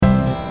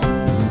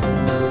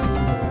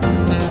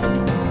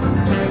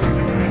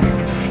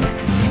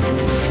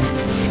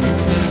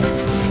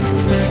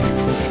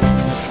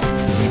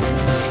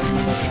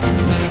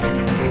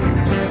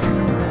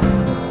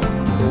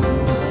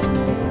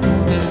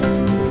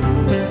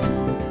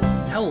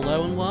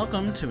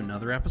Welcome to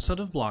another episode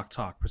of Block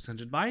Talk,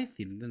 presented by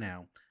Theater the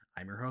Now.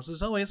 I'm your host,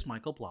 as always,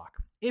 Michael Block.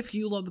 If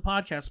you love the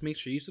podcast, make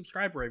sure you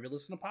subscribe wherever you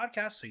listen to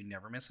podcasts so you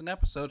never miss an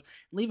episode,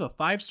 and leave a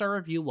 5-star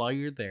review while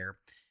you're there.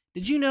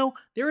 Did you know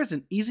there is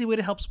an easy way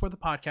to help support the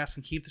podcast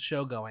and keep the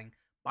show going?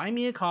 Buy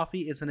Me a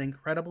Coffee is an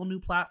incredible new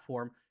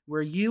platform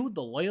where you,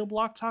 the loyal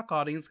Block Talk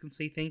audience, can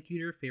say thank you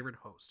to your favorite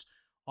host.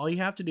 All you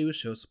have to do is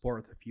show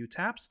support with a few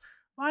taps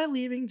by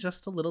leaving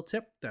just a little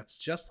tip that's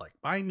just like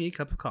buying me a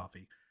cup of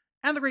coffee.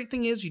 And the great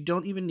thing is, you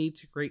don't even need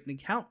to create an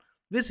account.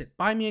 Visit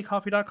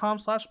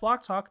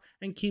buymeacoffee.com/blocktalk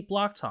and keep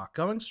Block Talk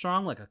going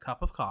strong like a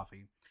cup of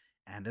coffee.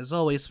 And as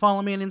always,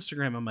 follow me on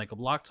Instagram at Michael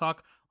Block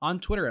Talk, on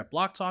Twitter at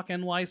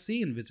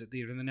BlockTalkNYC, and visit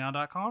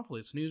theaterthenow.com for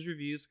latest news,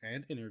 reviews,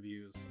 and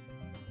interviews.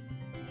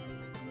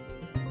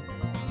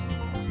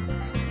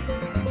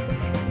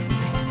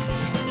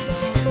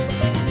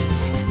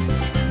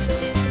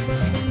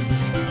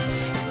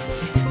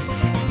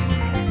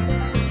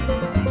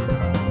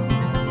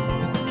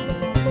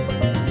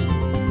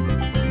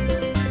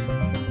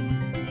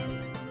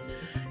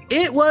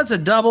 It was a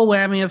double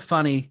whammy of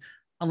funny,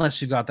 unless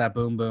you got that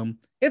boom boom.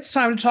 It's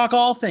time to talk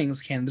all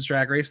things Canada's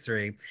Drag Race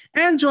 3.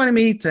 And joining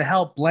me to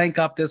help blank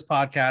up this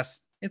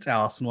podcast, it's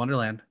Alice in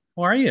Wonderland.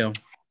 How are you?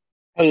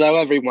 Hello,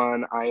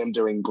 everyone. I am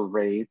doing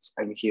great.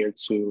 I'm here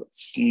to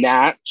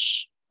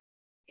snatch.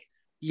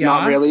 Yeah.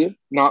 Not really.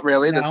 No.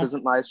 This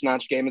isn't my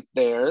snatch game. It's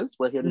theirs.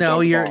 We're here to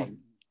No, you're...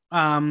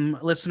 on.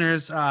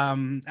 Listeners,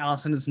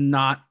 Allison is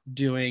not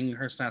doing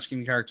her snatch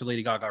game character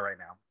Lady Gaga right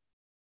now.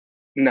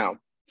 No,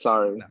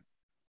 sorry. No.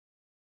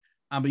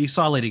 But you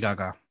saw Lady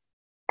Gaga.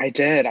 I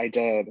did.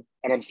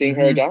 And I'm seeing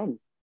her again.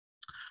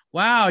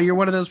 Wow, you're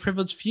one of those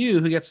privileged few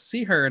who gets to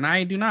see her, and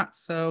I do not.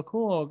 So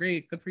cool,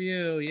 great, good for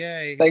you.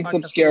 Yay. Thanks,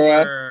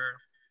 Obscura.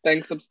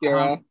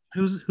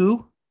 Who's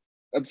who?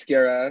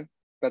 Obscura.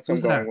 That's what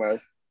I'm going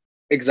with.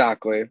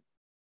 Exactly.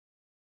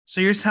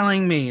 So you're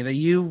telling me that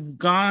you've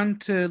gone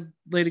to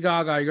Lady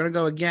Gaga, you're going to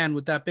go again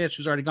with that bitch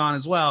who's already gone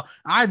as well.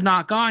 I've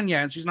not gone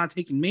yet, and she's not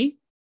taking me?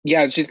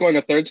 Yeah, she's going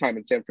a third time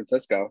in San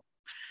Francisco.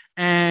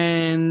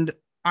 And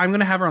I'm going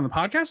to have her on the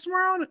podcast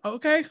tomorrow?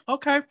 Okay. We're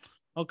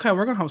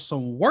going to have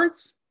some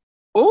words.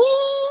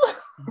 Ooh!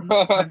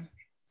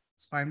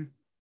 It's fine.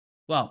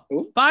 Well,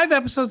 5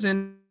 episodes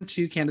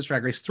into Canada's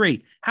Drag Race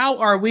 3. How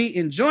are we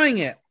enjoying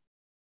it?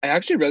 I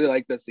actually really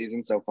like this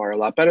season so far. A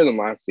lot better than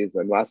last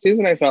season. Last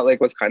season I felt like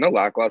was kind of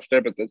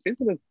lackluster, but this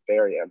season is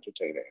very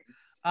entertaining.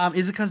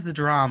 Is it because of the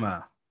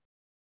drama?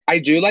 I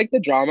do like the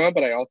drama,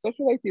 but I also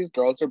feel like these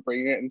girls are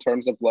bringing it in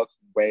terms of looks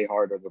way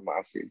harder than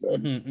last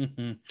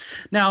season.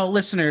 Now,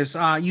 listeners,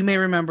 you may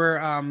remember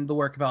the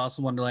work of Alice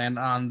in Wonderland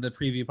on the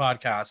preview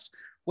podcast,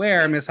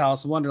 where Miss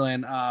Alice in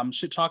Wonderland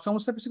should talk to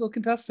almost every single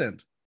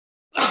contestant.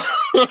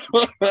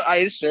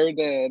 I sure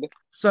did.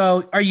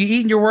 So, are you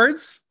eating your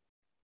words?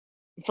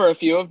 For a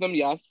few of them,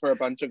 yes. For a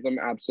bunch of them,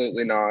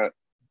 absolutely not.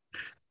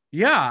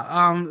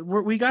 Yeah,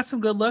 we got some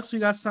good looks. We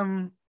got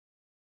some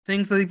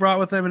things that he brought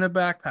with him in a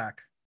backpack.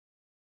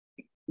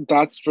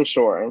 That's for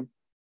sure.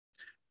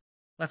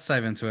 Let's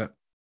dive into it.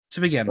 To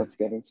begin, let's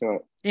get into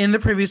it. In the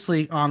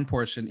previously on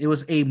portion, it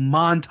was a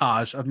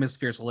montage of Miss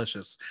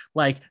Fierce-Alicious.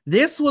 Like,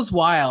 this was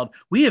wild.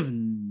 We have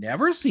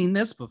never seen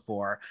this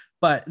before,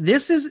 but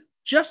this is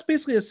just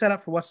basically a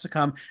setup for what's to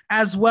come,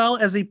 as well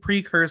as a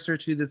precursor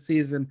to the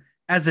season,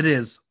 as it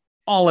is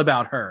all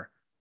about her.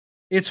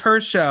 It's her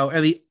show,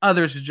 and the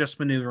others are just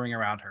maneuvering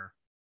around her.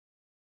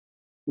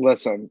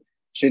 Listen,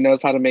 she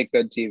knows how to make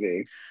good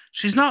TV.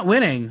 She's not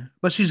winning,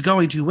 but she's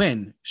going to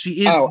win.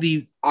 She is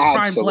the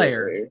prime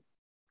player.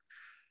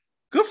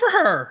 Good for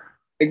her.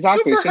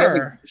 Exactly.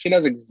 She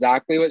knows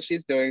exactly what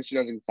she's doing. She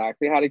knows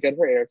exactly how to get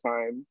her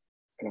airtime.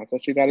 And that's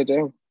what she got to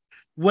do.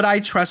 Would I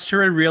trust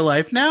her in real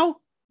life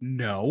now?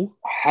 No.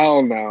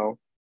 Hell no.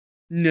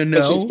 No.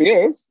 But she's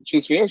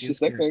fierce. She's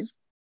sickening.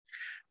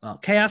 Well,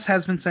 Chaos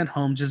has been sent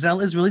home.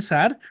 Giselle is really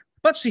sad,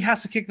 but she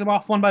has to kick them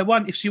off one by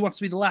one if she wants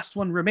to be the last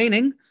one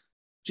remaining.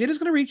 Jade is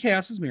going to read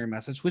Chaos's mirror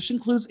message, which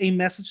includes a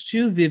message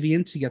to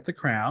Vivian to get the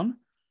crown.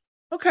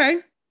 Okay,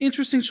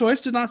 interesting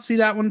choice. Did not see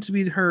that one to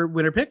be her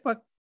winner pick,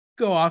 but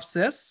go off,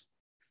 sis.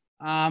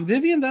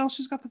 Vivian, though,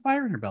 she's got the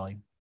fire in her belly.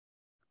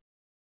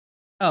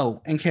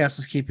 Oh, and Chaos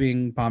is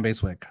keeping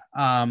Bombay's wig.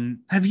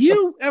 Have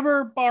you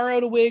ever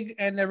borrowed a wig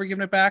and never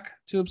given it back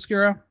to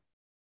Obscura?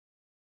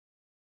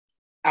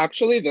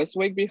 Actually, this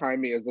wig behind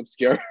me is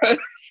Obscura.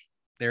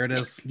 There it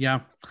is.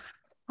 Yeah.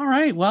 All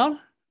right. Well,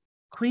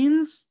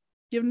 Queen's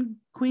giving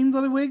Queens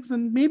other wigs,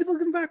 and maybe they'll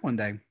give them back one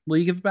day. Will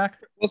you give it back?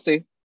 We'll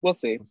see.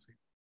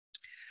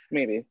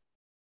 Maybe.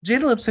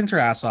 Jada lip synced her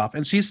ass off,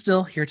 and she's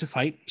still here to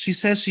fight. She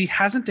says she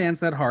hasn't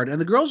danced that hard, and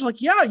the girls are like,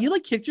 yeah, you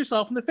like kicked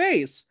yourself in the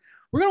face.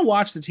 We're going to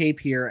watch the tape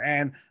here,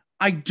 and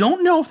I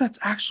don't know if that's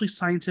actually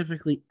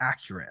scientifically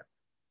accurate.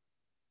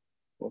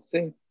 We'll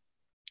see.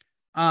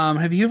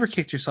 Have you ever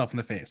kicked yourself in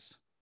the face?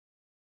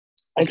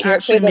 I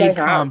can't say that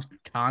I have.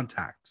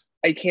 Contact.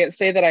 I can't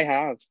say that I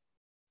have.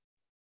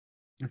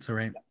 That's all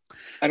right.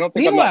 I don't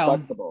think I'm that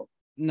flexible.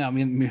 No, I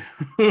mean,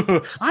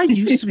 I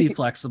used to be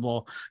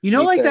flexible. You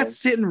know, like that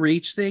sit and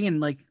reach thing, and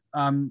like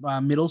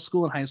middle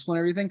school and high school and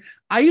everything,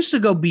 I used to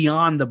go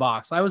beyond the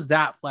box. I was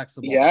that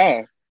flexible.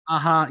 Yeah.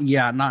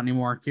 Yeah, not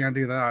anymore. Can't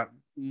do that.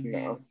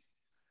 No.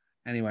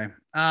 Anyway,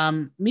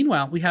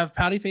 meanwhile, we have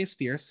Pouty Face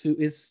Fierce, who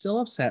is still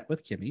upset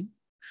with Kimmy.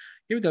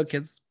 Here we go,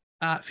 kids.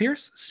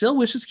 Fierce still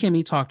wishes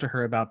Kimmy talked to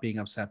her about being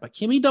upset, but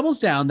Kimmy doubles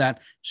down that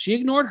she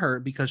ignored her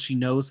because she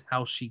knows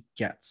how she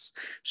gets.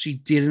 She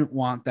didn't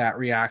want that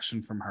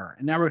reaction from her.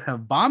 And now we're gonna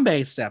have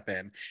Bombay step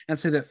in and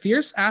say that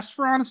Fierce asked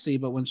for honesty,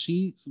 but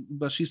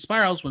she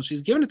spirals when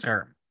she's given it to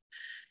her.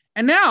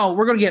 And now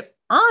we're gonna get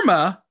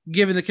Irma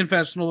giving the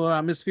confessional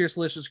about Miss Fierce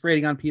Delicious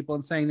grading on people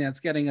and saying that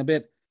it's getting a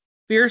bit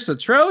fierce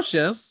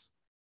atrocious.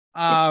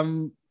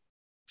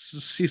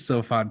 She's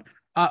so fun.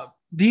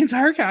 The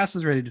entire cast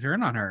is ready to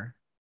turn on her.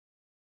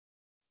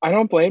 I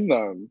don't blame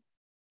them.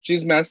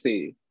 She's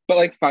messy, but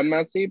like fun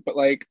messy. But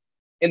like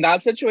in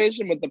that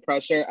situation with the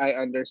pressure, I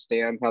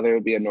understand how they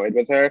would be annoyed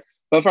with her.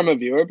 But from a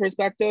viewer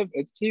perspective,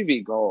 it's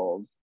TV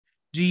gold.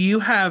 Do you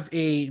have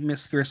a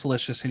Miss Fierce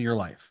Delicious in your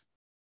life?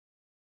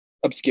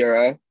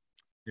 Obscura.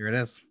 There it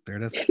is.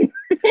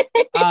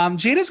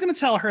 Jada's going to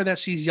tell her that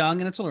she's young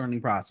and it's a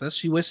learning process.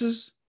 She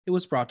wishes it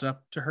was brought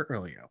up to her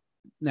earlier.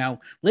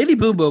 Now, Lady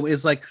Boom Boom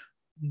is like,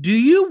 do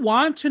you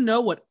want to know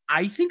what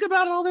I think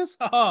about all this?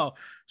 Oh,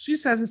 she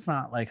says it's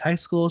not like high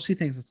school. She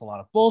thinks it's a lot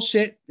of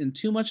bullshit and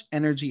too much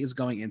energy is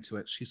going into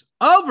it. She's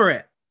over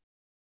it.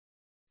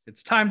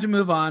 It's time to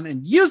move on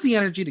and use the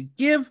energy to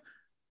give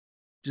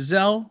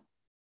Giselle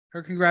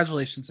her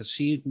congratulations as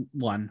she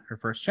won her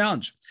first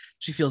challenge.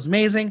 She feels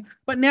amazing,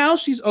 but now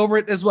she's over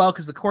it as well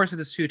because the corset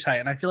is too tight.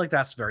 And I feel like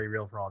that's very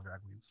real for all drag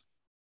queens.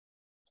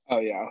 Oh,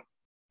 yeah.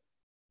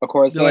 Of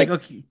course, they're like,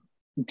 okay.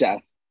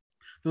 Death.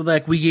 They're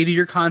like, we gave you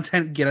your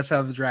content. Get us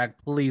out of the drag.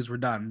 Please, we're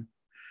done.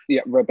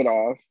 Yeah, rip it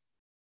off.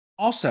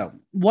 Also,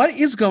 what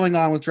is going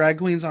on with drag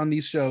queens on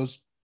these shows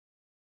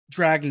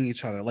dragging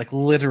each other? Like,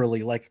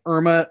 literally. Like,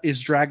 Irma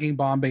is dragging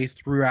Bombay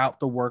throughout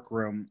the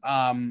workroom.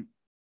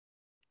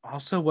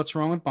 Also, what's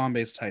wrong with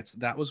Bombay's tights?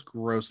 That was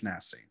gross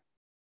nasty.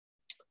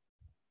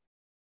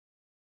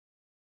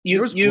 There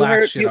was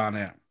black shit on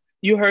it.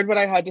 You heard what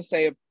I had to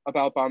say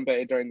about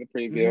Bombay during the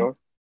preview.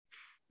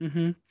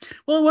 Mm-hmm.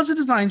 Well, it was a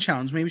design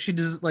challenge. Maybe she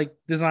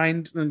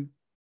designed and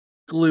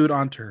glued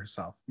onto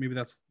herself. Maybe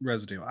that's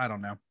residue. I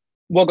don't know.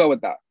 We'll go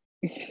with that.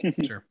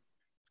 Sure.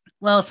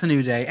 Well, it's a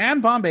new day.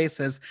 And Bombay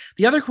says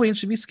the other queen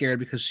should be scared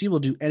because she will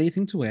do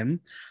anything to win.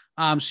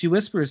 She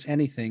whispers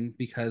anything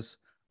because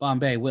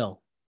Bombay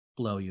will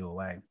blow you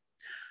away.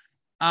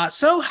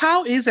 So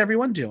how is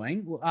everyone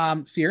doing?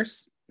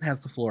 Fierce has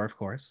the floor, of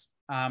course.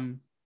 Can't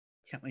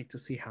wait to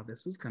see how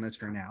this is going to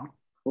turn out.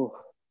 Ooh.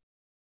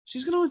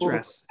 She's going to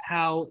address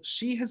how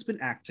she has been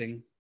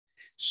acting.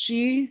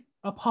 She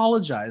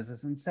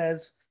apologizes and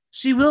says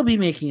she will be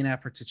making an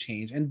effort to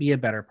change and be a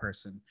better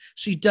person.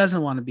 She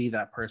doesn't want to be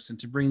that person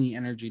to bring the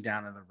energy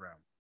down in the room.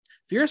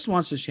 Fierce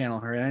wants to channel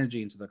her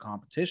energy into the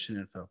competition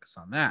and focus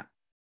on that.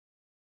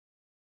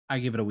 I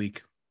give it a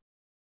week.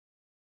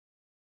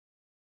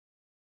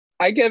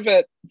 I give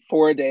it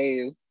 4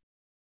 days.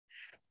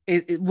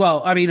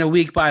 Well, I mean, a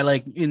week by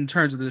like in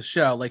terms of the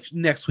show. Like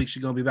next week,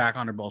 she's gonna be back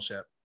on her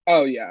bullshit.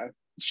 Oh yeah,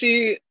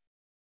 she's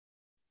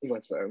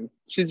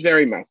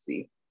very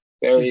messy.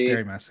 She's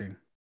very messy.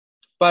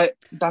 But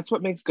that's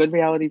what makes good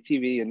reality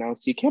TV, you know.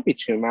 So you can't be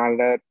too mad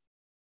at it.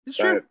 It's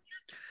true.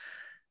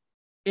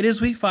 It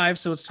is week 5,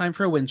 so it's time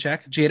for a win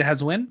check. Jada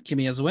has a win.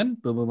 Kimmy has a win.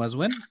 Boom Boom has a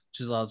win.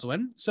 Giselle has a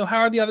win. So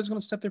how are the others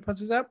going to step their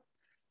pussies up?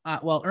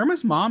 Well,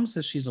 Irma's mom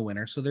says she's a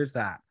winner, so there's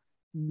that.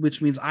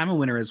 Which means I'm a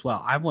winner as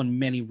well. I've won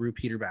many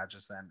repeater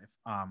badges then. If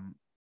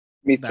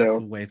me too. That's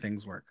the way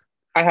things work.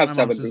 I have My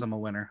 70. mom says I'm a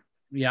winner.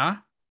 Yeah.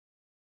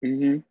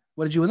 Mm-hmm.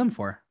 What did you win them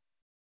for?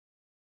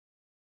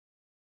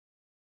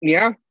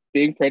 Yeah,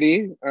 being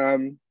pretty.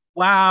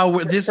 Wow,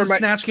 this is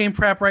Snatch Game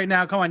prep right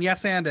now. Come on,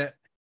 yes, and it.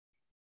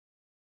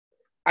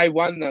 I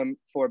won them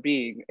for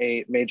being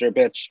a major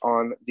bitch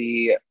on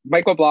the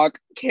Michael Block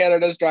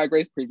Canada's Drag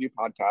Race Preview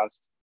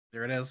podcast.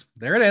 There it is.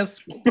 There it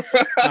is.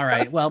 All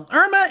right. Well,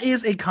 Irma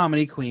is a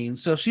comedy queen,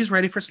 so she's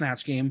ready for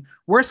Snatch Game.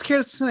 Worst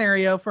case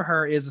scenario for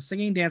her is a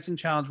singing dancing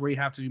challenge where you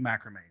have to do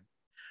macrame.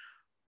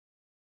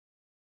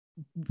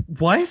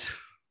 What?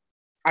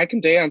 I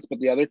can dance, but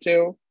the other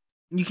two?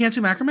 You can't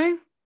do macrame?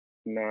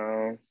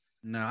 No.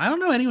 No, I don't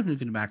know anyone who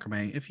can do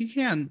macrame. If you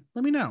can,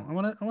 let me know. I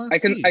want to.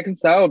 I can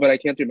sew, but I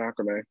can't do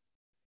macrame.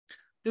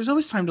 There's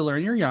always time to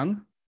learn. You're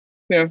young.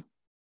 Yeah.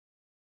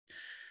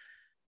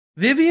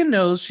 Vivian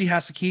knows she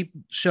has to keep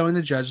showing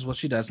the judges what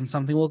she does, and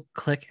something will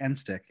click and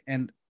stick.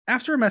 And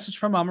after a message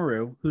from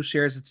Mamoru, who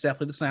shares it's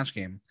definitely the Snatch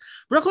Game,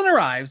 Brooklyn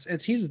arrives and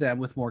teases them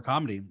with more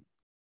comedy.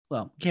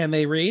 Well, can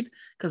they read?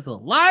 Because the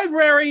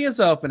library is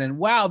open. And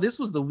wow, this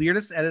was the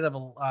weirdest edit of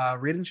a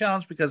reading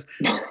challenge because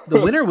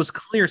the winner was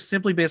clear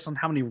simply based on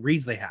how many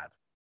reads they had.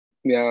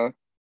 Yeah.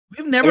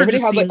 We've never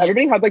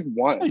everybody had like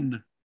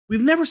one.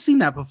 We've never seen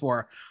that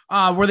before.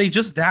 Were they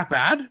just that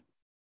bad?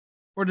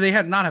 Or do they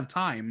not have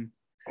time?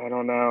 I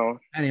don't know.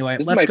 Anyway,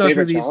 let's go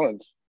through these.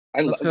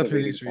 Let's go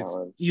through these reads.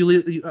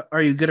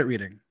 Are you good at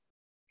reading?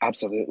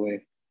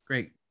 Absolutely.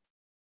 Great.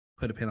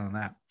 Put a pin on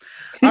that.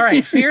 All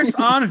right, Fierce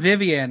on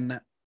Vivian.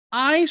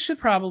 I should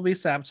probably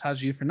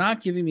sabotage you for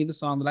not giving me the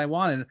song that I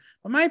wanted,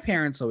 but my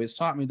parents always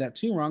taught me that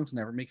two wrongs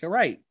never make a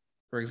right.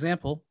 For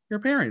example, your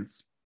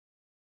parents.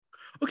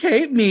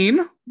 Okay,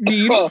 mean,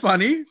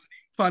 funny.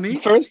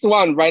 First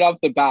one right off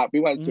the bat, we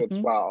went to a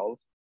Mhm. 12.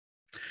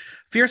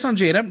 Fierce on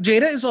Jada.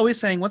 Jada is always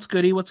saying, "What's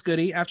goody? What's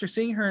goody?" After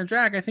seeing her in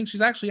drag, I think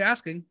she's actually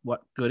asking,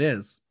 "What good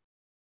is?"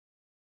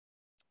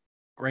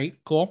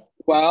 Great, cool.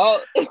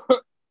 Well,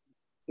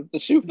 if the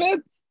shoe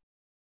fits.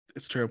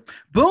 It's true.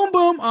 Boom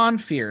Boom on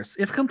Fierce.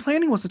 If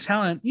complaining was a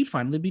talent, you'd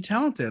finally be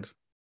talented.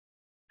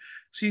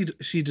 She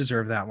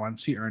deserved that one.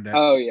 She earned it.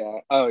 Oh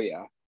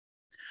yeah.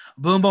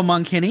 Boom Boom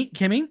on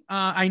Kimmy.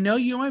 I know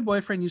you and my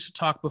boyfriend used to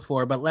talk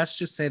before, but let's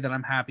just say that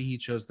I'm happy he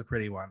chose the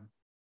pretty one.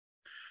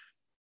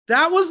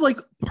 That was like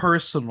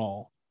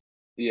personal,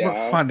 but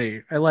Yeah.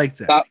 funny. I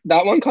liked it.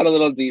 That one cut a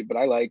little deep, but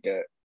I like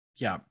it.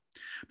 Yeah.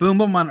 Boom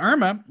Boom on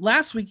Irma.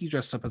 Last week you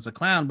dressed up as a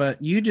clown,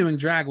 but you doing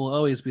drag will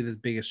always be the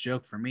biggest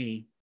joke for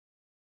me.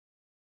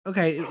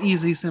 Okay,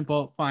 easy,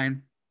 simple,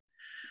 fine.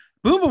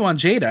 Boom Boom on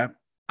Jada.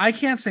 I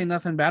can't say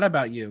nothing bad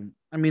about you.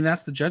 I mean,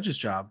 that's the judge's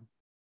job.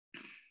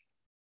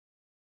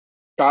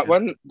 That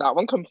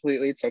one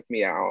completely took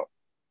me out.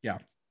 Yeah.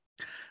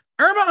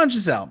 Irma on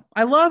Giselle.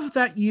 I love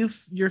that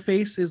your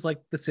face is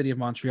like the city of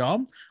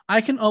Montreal. I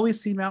can always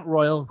see Mount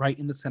Royal right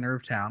in the center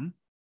of town.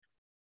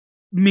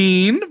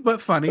 Mean,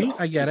 but funny.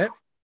 I get it.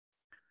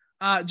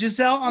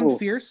 Giselle on Ooh.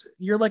 Fierce.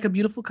 You're like a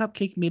beautiful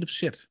cupcake made of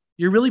shit.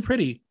 You're really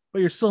pretty, but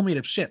you're still made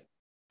of shit.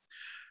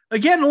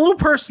 Again, a little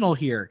personal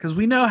here because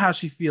we know how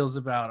she feels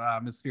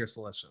about Miss Fierce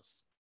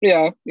Delicious.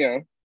 Yeah.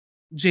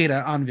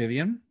 Jada on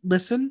Vivian.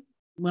 Listen,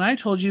 when I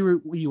told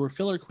you you were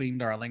filler queen,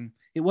 darling,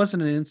 it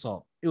wasn't an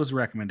insult. It was a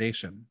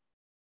recommendation.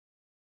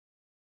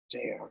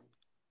 Damn.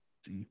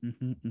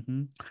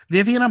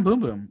 Vivian on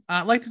Boom Boom.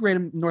 Like the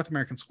great North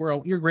American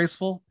squirrel, you're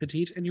graceful,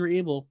 petite, and you're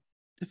able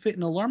to fit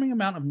an alarming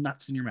amount of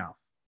nuts in your mouth.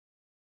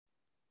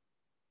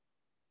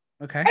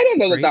 Okay. I don't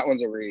know great. that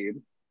one's a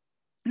read.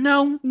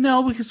 No,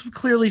 because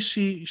clearly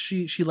she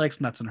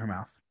likes nuts in her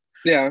mouth.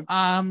 Yeah.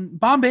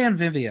 Bombay and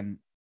Vivian.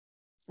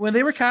 When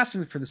they were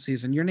casting for the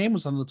season, your name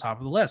was on the top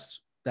of the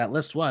list. That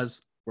list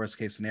was worst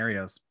case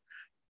scenarios.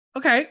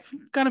 Okay,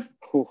 kind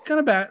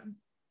of bad,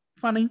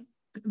 funny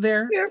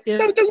there. Yeah,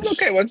 that was an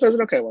okay one. That was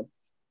an okay one.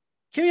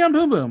 Kimmy on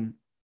Boom Boom.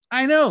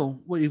 I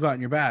know what you got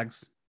in your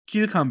bags.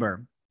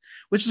 Cucumber,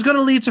 which is going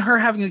to lead to her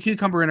having a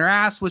cucumber in her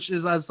ass, which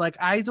is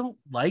I don't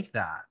like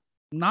that.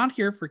 I'm not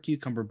here for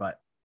cucumber butt.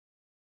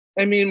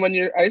 I mean, when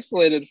you're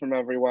isolated from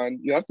everyone,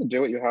 you have to do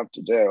what you have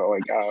to do, I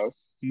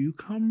guess.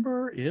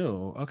 Cucumber?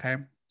 Ew. Okay.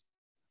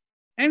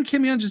 And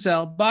Kimmy and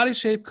Giselle, body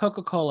shape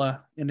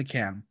Coca-Cola in a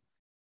can.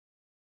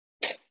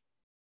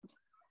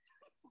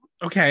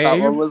 Okay. That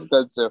one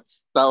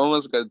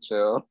was good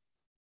too.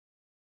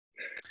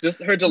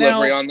 Just her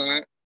delivery on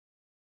that.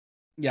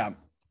 Yeah.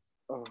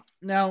 Oh.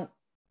 Now,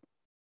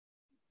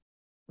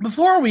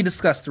 before we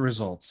discuss the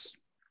results,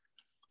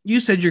 you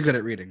said you're good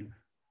at reading.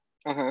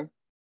 Uh-huh.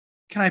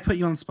 Can I put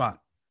you on the spot?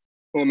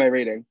 Who am I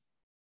reading?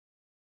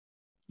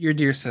 Your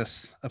dear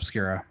sis,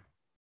 Obscura.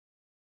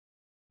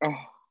 Oh,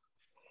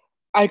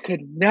 I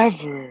could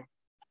never.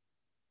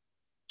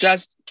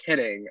 Just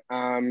kidding.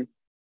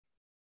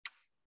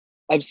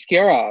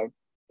 Obscura,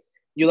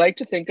 you like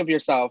to think of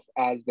yourself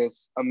as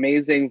this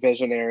amazing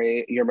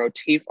visionary. Your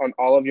motif on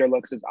all of your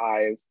looks is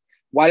eyes.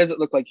 Why does it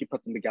look like you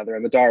put them together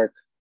in the dark?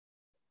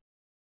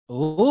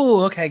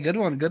 Oh, okay. Good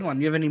one.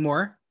 You have any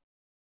more?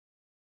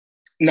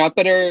 Not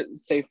that are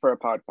safe for a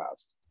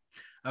podcast.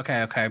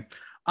 Okay.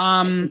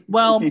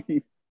 Well,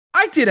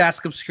 I did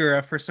ask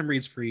Obscura for some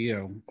reads for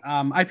you.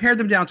 I pared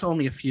them down to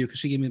only a few because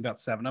she gave me about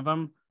 7 of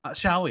them.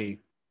 Shall we?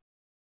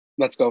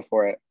 Let's go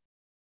for it.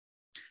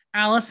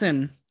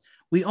 Allison,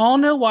 we all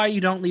know why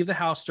you don't leave the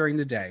house during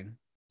the day.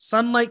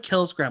 Sunlight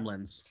kills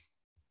gremlins.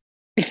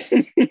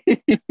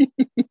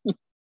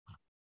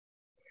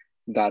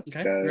 That's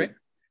okay, good. Right?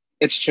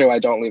 It's true. I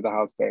don't leave the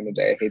house during the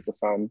day. I hate the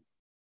sun.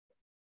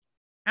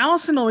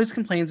 Allison always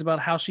complains about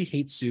how she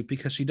hates soup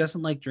because she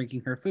doesn't like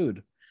drinking her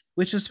food,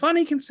 which is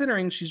funny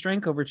considering she's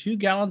drank over 2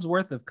 gallons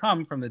worth of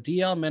cum from the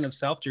DL men of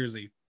South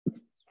Jersey.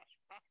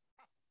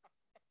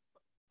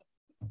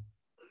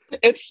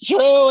 It's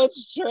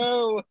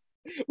true.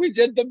 We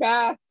did the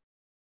math.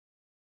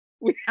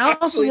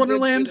 Alice in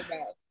Wonderland.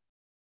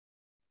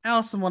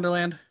 Alice in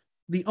Wonderland.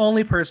 The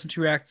only person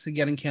to react to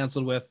getting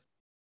canceled with,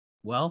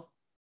 well.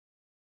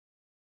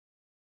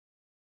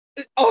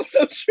 It's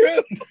also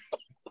true.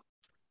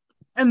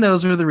 And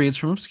those are the reads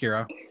from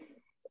Obscura.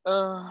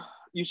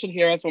 You should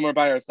hear us when we're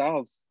by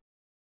ourselves.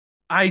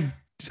 I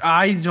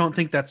don't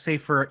think that's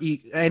safe for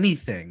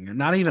anything.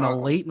 Not even a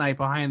late night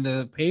behind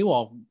the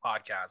paywall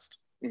podcast.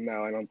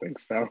 No, I don't think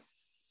so.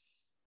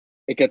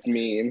 It gets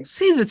mean.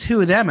 See the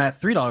two of them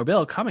at $3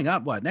 bill coming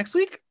up. What, next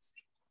week?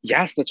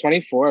 Yes, the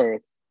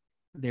 24th.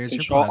 There's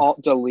Control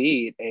Alt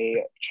Delete,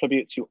 a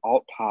tribute to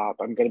Alt Pop.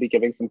 I'm going to be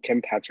giving some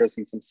Kim Petras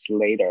and some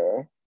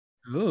Slater.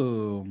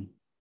 Ooh.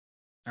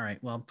 All right.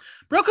 Well,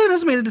 Brooklyn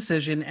has made a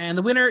decision, and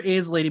the winner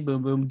is Lady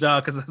Boom Boom.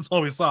 Duh, because that's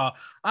all we saw.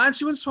 And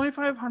she wins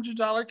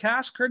 $2,500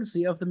 cash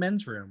courtesy of the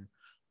men's room.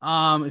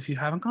 If you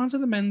haven't gone to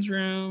the men's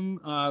room,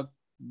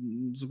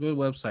 it's a good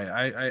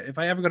website. If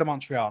I ever go to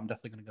Montreal, I'm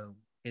definitely gonna go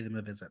pay them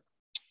a visit.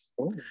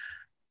 Oh.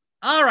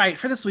 All right,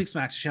 for this week's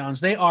Maxi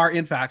Challenge, they are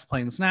in fact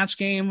playing the Snatch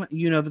game.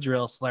 You know the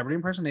drill. Celebrity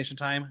impersonation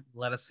time.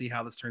 Let us see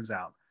how this turns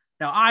out.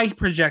 Now, I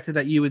projected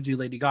that you would do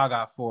Lady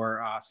Gaga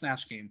for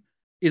Snatch game.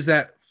 Is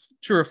that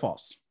true or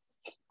false?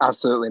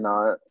 Absolutely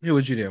not. Who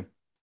would you do?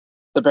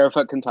 The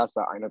barefoot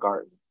Contessa, Ina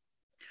Garten.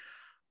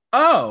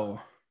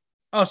 Oh,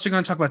 so you're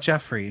going to talk about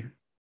Jeffrey.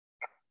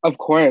 Of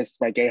course,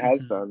 my gay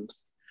husband.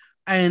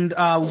 And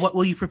what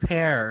will you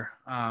prepare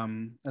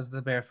as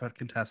the barefoot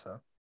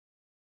Contessa?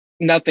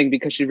 Nothing,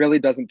 because she really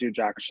doesn't do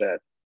jack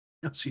shit.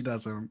 No, she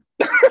doesn't.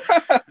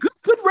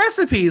 good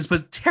recipes,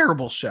 but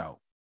terrible show.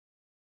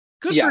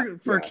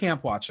 Good for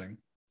camp watching.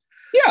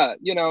 Yeah,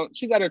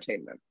 she's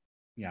entertainment.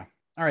 Yeah.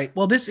 All right.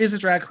 Well, this is a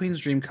drag queen's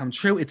dream come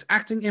true. It's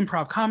acting,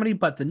 improv, comedy,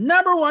 but the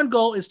number one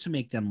goal is to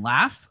make them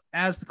laugh.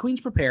 As the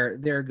queens prepare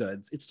their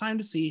goods, it's time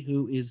to see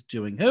who is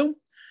doing who.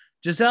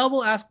 Giselle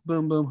will ask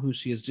Boom Boom who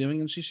she is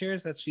doing, and she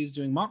shares that she's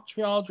doing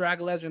Montreal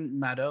drag legend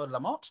Mado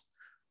Lamotte.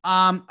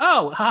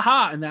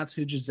 And that's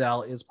who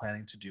Giselle is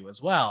planning to do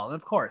as well. And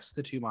of course,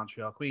 the two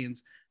Montreal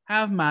queens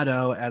have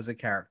Mado as a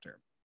character.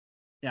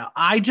 Now,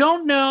 I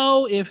don't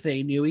know if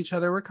they knew each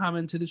other were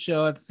coming to the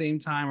show at the same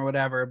time or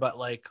whatever, but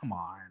like, come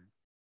on.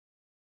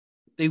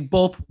 They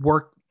both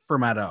work for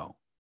Mado.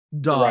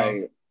 Duh.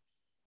 Right.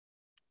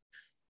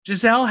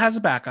 Giselle has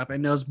a backup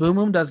and knows Boom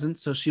Boom doesn't,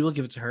 so she will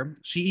give it to her.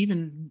 She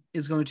even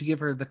is going to give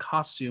her the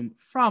costume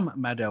from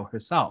Mado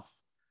herself.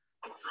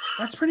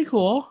 That's pretty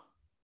cool.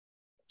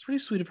 It's pretty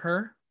sweet of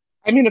her.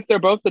 I mean, if they're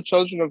both the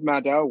children of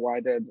Mado, why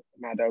did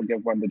Mado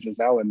give one to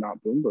Giselle and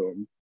not Boom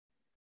Boom?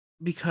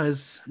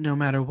 Because no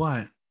matter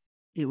what,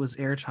 it was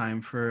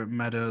airtime for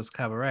Mado's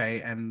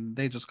cabaret, and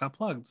they just got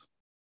plugged.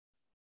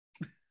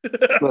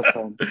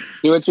 Listen,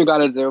 do what you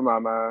gotta do,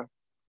 mama.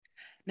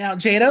 Now,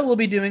 Jada will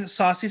be doing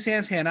Saucy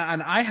Santana,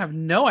 and I have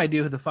no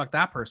idea who the fuck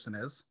that person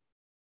is.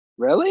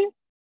 Really?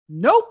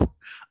 Nope.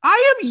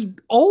 I am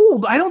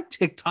old. I don't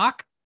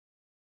TikTok.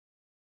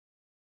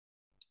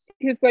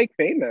 He's like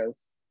famous.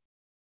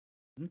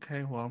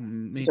 Okay, well,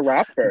 he's a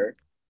rapper.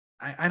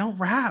 I don't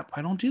rap.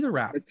 I don't do the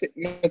rap.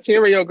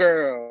 Material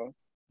girl.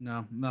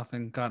 No,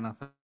 nothing. Got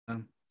nothing.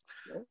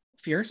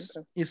 Fierce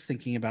is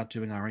thinking about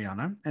doing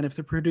Ariana, and if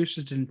the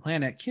producers didn't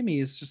plan it,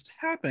 Kimmy is just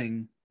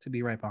happening to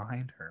be right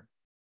behind her,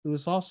 who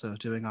is also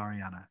doing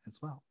Ariana as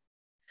well.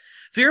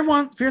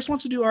 Fierce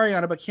wants to do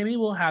Ariana, but Kimmy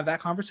will have that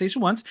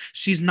conversation once.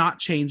 She's not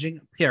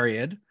changing,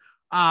 period.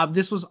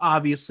 This was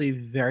obviously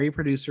very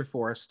producer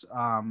forced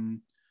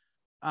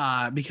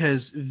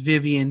because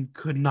Vivian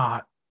could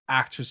not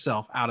act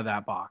herself out of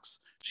that box.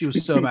 She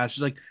was so bad.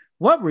 She's like,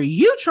 what were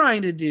you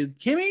trying to do,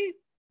 Kimmy?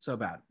 So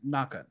bad.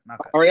 Not good.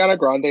 Ariana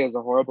Grande is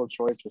a horrible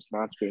choice for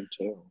Snatch Game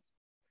too.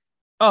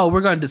 Oh,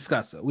 we're going to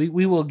discuss it.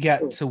 We will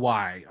get to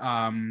why.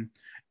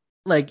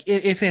 Like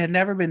if it had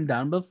never been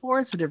done before,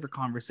 it's a different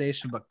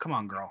conversation. But come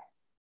on, girl,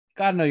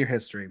 gotta know your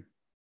history.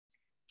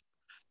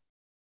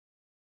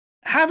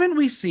 Haven't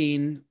we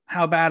seen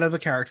how bad of a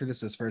character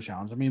this is for a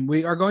challenge? I mean,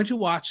 we are going to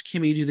watch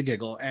Kimmy do the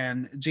giggle,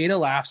 and Jada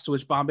laughs, to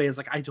which Bombay is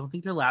like, I don't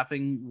think they're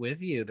laughing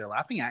with you. They're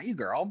laughing at you,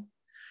 girl.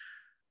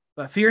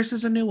 But Fierce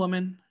is a new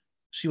woman.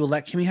 She will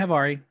let Kimmy have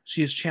Ari.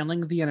 She is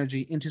channeling the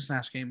energy into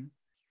Snatch Game.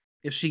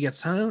 If she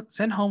gets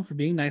sent home for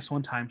being nice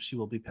one time, she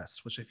will be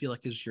pissed, which I feel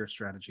like is your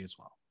strategy as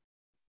well.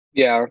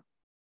 Yeah.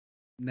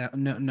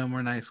 No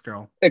more nice,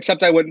 girl.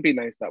 Except I wouldn't be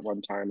nice that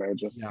one time. I would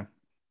just... Yeah.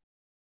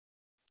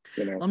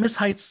 Well, Miss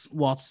Heights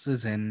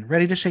waltzes in,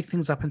 ready to shake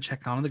things up and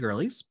check on the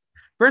girlies.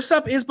 First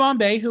up is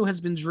Bombay, who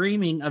has been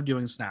dreaming of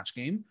doing Snatch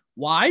Game.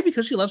 Why?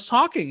 Because she loves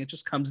talking. It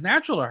just comes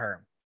natural to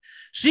her.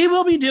 She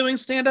will be doing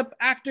stand-up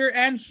actor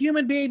and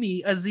human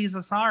baby Aziz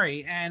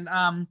Ansari,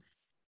 and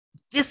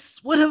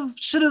this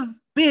should have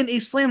been a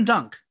slam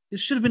dunk.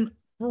 This should have been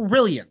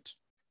brilliant.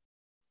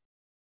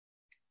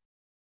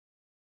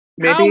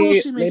 How will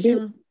she make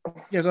him?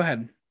 Yeah, go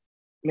ahead.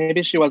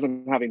 Maybe she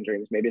wasn't having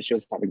dreams. Maybe she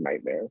was having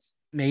nightmares.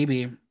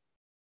 Maybe.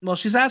 Well,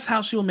 she's asked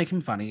how she will make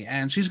him funny,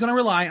 and she's going to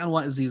rely on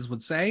what Aziz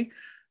would say.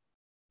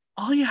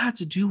 All you had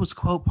to do was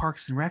quote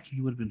Parks and Rec, and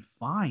you would have been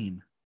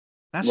fine.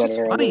 That's just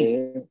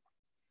funny.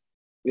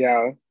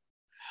 Yeah.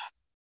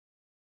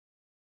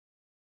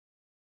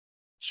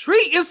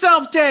 Treat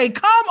yourself day.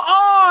 Come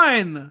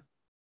on.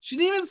 She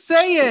didn't even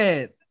say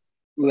it.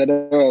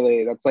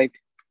 Literally. That's like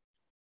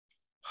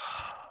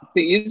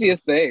the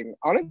easiest thing.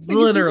 Honestly,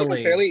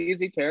 literally a fairly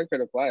easy character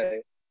to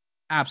play.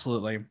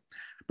 Absolutely.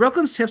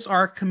 Brooklyn's tips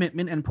are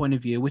commitment and point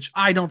of view, which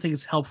I don't think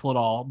is helpful at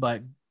all,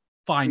 but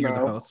fine, you're the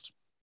host.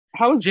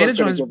 How is Jada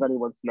going to give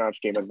anyone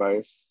Snatch Game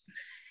advice?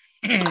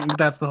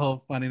 That's the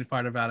whole funny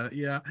part about it.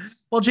 Yeah.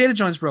 Well, Jada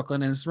joins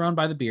Brooklyn and is thrown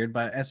by the beard,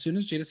 but as soon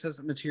as Jada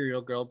says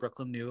Material Girl,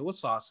 Brooklyn knew it was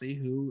Saucy,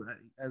 who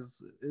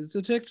is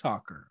a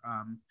TikToker.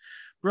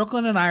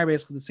 Brooklyn and I are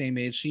basically the same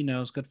age. She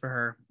knows, good for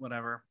her.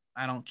 Whatever.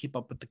 I don't keep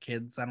up with the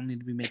kids. I don't need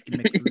to be making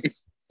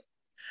mixes.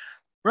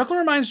 Brooklyn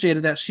reminds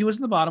Jada that she was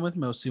in the bottom with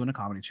Mosu in a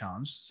comedy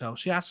challenge, so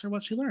she asks her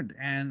what she learned,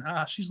 and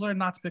she's learned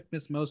not to pick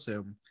Miss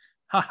Mosu.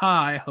 Haha,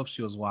 I hope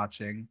she was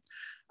watching.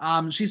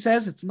 She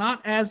says it's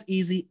not as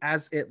easy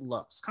as it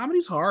looks.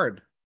 Comedy's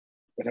hard.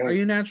 Are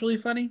you naturally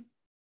funny?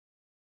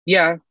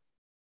 Yeah,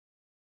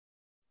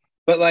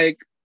 but like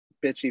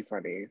bitchy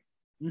funny.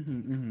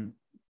 Mm-hmm, mm-hmm.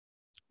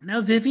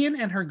 Now, Vivian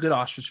and her good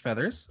ostrich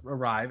feathers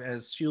arrive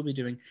as she will be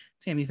doing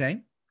Tammy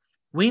Faye.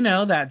 We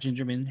know that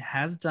Gingerman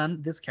has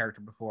done this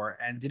character before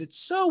and did it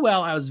so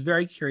well. I was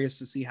very curious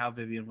to see how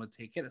Vivian would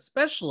take it,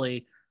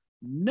 especially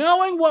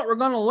knowing what we're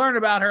going to learn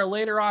about her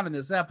later on in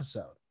this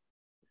episode.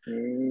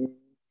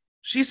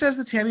 She says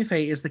that Tammy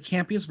Faye is the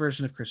campiest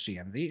version of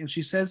Christianity, and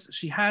she says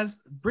she has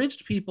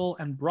bridged people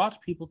and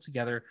brought people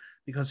together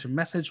because her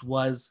message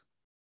was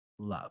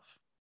love.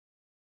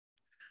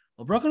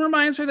 Well, Brooklyn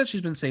reminds her that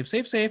she's been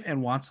safe,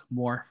 and wants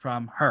more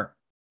from her.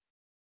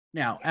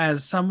 Now,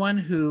 as someone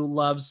who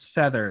loves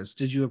feathers,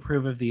 did you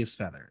approve of these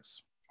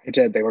feathers? I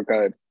did. They were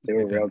good. They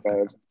were real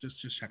good. Just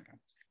checking.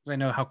 Because I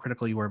know how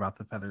critical you were about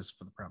the feathers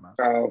for the promos.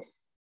 Oh.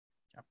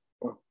 Yep.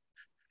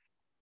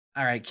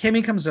 All right.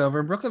 Kimmy comes over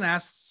and Brooklyn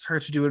asks her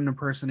to do an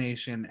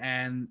impersonation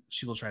and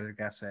she will try to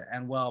guess it.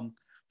 And well,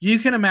 you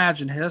can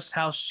imagine just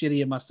how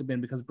shitty it must have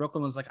been because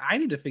Brooklyn was like, I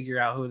need to figure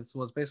out who this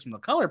was based on the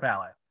color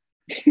palette.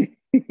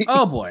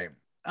 Oh boy.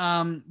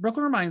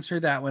 Brooklyn reminds her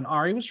that when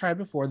Ari was tried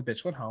before, the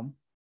bitch went home.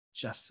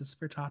 Justice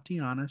for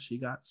Tatiana. She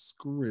got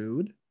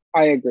screwed.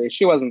 I agree.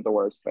 She wasn't the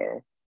worst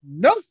there.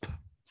 Nope.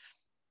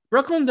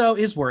 Brooklyn, though,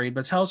 is worried,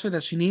 but tells her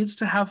that she needs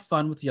to have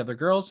fun with the other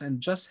girls and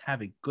just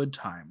have a good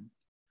time.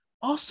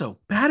 Also,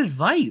 bad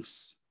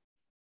advice.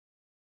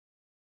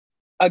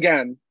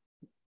 Again,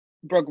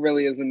 Brooke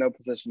really is in no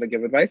position to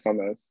give advice on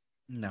this.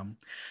 No.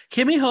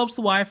 Kimmy hopes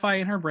the Wi-Fi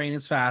in her brain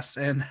is fast,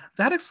 and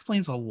that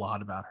explains a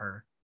lot about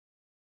her.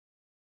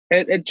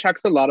 It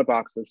checks a lot of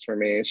boxes for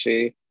me.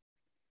 She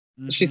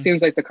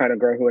seems like the kind of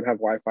girl who would have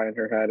Wi-Fi in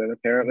her head, and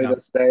apparently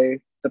this day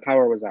the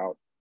power was out.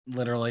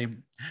 Literally.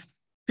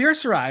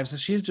 Fierce arrives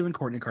as she's doing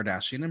Kourtney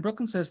Kardashian, and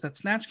Brooklyn says that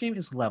Snatch Game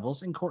is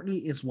levels and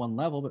Kourtney is one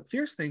level, but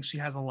Fierce thinks she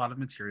has a lot of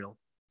material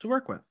to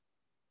work with.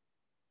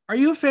 Are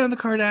you a fan of the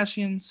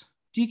Kardashians?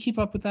 Do you keep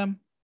up with them?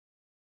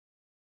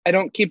 I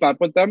don't keep up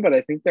with them, but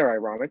I think they're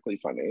ironically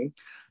funny.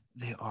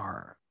 They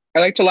are. I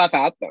like to laugh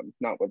at them,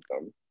 not with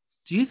them.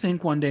 Do you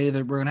think one day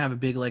that we're going to have a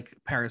big like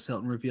Paris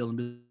Hilton reveal and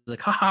be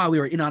like, haha, we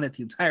were in on it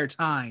the entire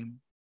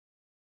time?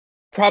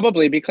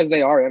 Probably because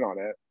they are in on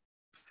it.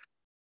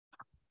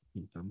 I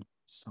hate them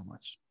so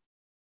much.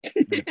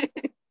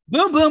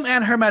 Boom Boom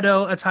and her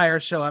Mado attire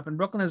show up, and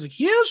Brooklyn is a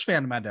huge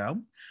fan of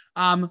Mado.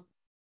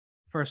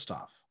 First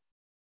off,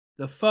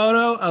 the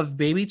photo of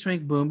Baby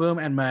Twink Boom Boom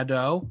and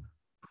Mado,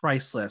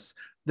 priceless.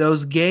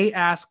 Those gay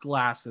ass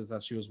glasses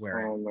that she was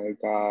wearing. Oh my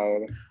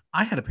god.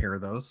 I had a pair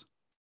of those.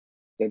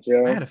 Did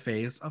you? I had a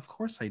phase. Of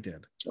course I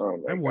did. Oh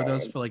my I wore god.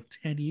 those for like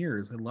 10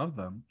 years. I love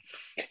them.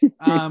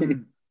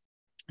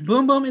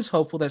 Boom Boom is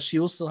hopeful that she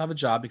will still have a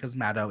job because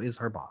Mado is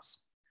her boss.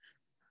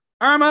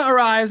 Irma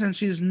arrives and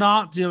she's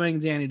not doing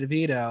Danny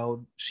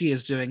DeVito. She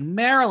is doing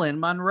Marilyn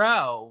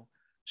Monroe.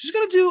 She's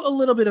going to do a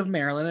little bit of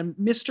Marilyn, and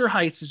Mr.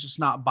 Heights is just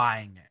not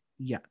buying it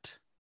yet.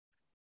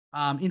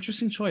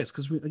 Interesting choice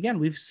because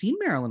we've seen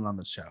Marilyn on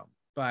the show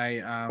by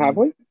have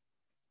we?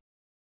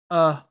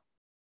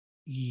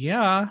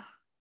 Yeah.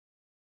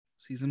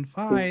 Season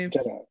 5.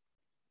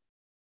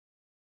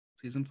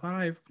 Season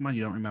 5. Come on,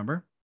 you don't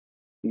remember?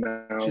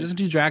 No. She doesn't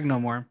do drag no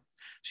more.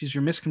 She's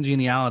your Miss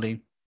Congeniality.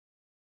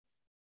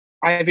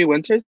 Ivy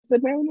Winters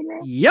did Marilyn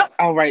Monroe? Yep.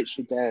 Oh, right.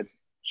 She did.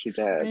 She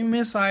did. Hey,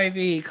 Miss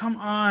Ivy. Come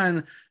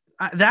on.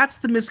 That's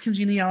the Miss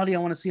Congeniality I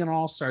want to see on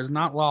All Stars,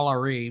 not Lala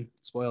Ree.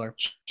 Spoiler.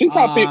 She's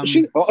happy.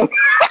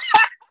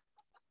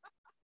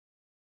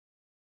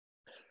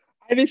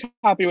 Ivy's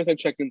happy with her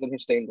chickens and her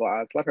stained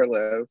glass. Let her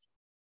live.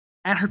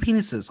 And her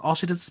penises. All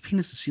she does is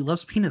penises. She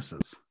loves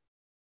penises.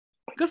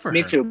 Good for her.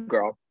 Me too,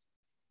 girl.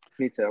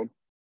 Me too.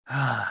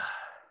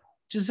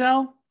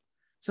 Giselle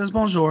says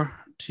bonjour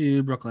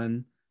to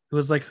Brooklyn, who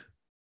is like,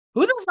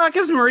 who the fuck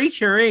is Marie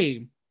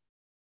Curie?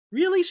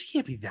 Really? She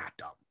can't be that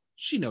dumb.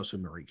 She knows who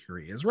Marie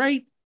Curie is,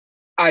 right?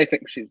 I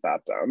think she's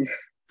that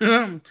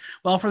dumb.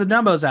 Well, for the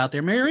dumbos out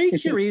there, Marie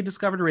Curie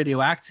discovered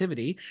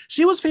radioactivity.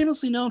 She was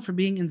famously known for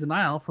being in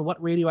denial for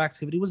what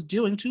radioactivity was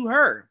doing to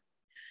her.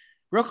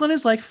 Brooklyn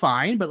is like,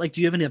 fine, but like,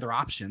 do you have any other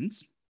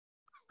options?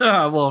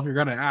 Well, if you're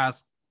going to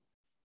ask,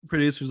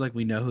 producer's like,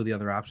 we know who the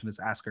other option is.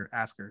 Ask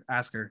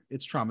her.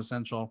 It's Trauma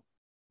Central.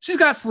 She's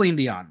got Celine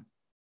Dion.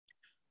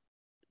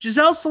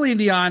 Giselle Celine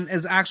Dion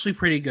is actually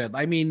pretty good.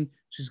 I mean,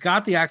 she's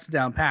got the accent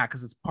down pat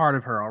because it's part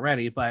of her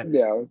already. But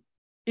yeah,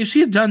 if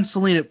she had done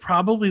Celine, it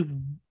probably,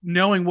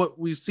 knowing what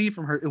we see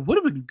from her, it would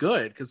have been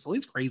good because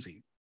Celine's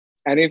crazy.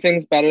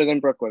 Anything's better than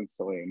Brooklyn's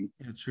Celine.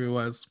 It true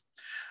was.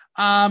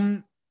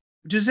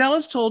 Giselle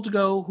is told to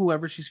go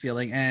whoever she's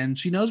feeling, and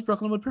she knows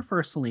Brooklyn would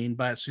prefer Celine,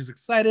 but she's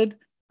excited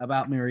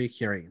about Marie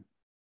Curie.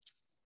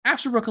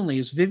 After Brooklyn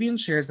leaves, Vivian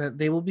shares that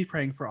they will be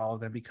praying for all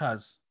of them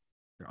because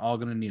they're all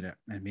going to need it,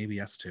 and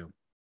maybe us too.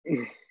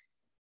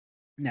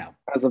 Now,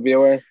 as a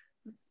viewer,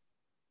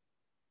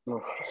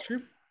 It's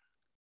true.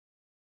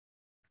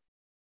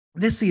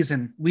 This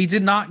season, we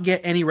did not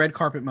get any red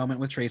carpet moment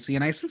with Tracy,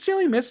 and I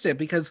sincerely missed it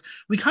because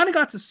we kind of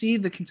got to see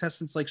the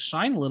contestants like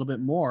shine a little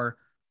bit more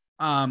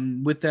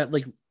with that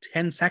like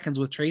 10 seconds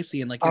with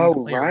Tracy and like getting to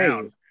Oh, play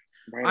around.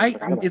 right. I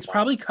forgot about It's that.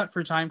 probably cut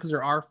for time because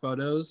there are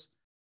photos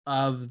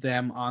of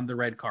them on the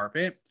red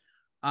carpet.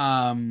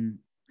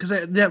 Because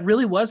that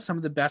really was some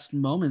of the best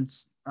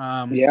moments.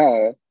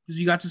 Yeah. Because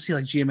you got to see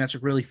like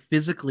Geometric really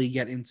physically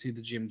get into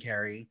the Jim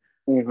Carrey.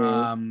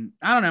 Hmm.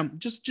 I don't know,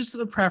 just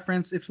a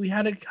preference. If we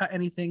had to cut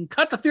anything,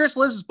 cut the Fierce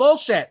Liz's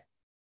bullshit.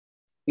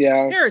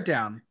 Yeah. Pare it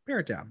down. Pare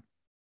it down.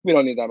 We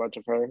don't need that much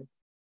of her.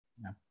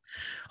 No.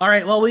 All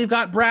right. Well, we've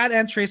got Brad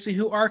and Tracy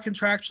who are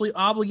contractually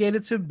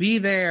obligated to be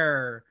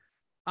there.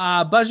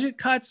 Budget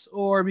cuts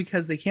or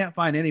because they can't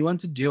find anyone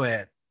to do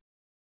it.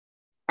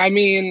 I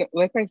mean,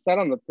 like I said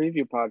on the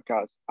preview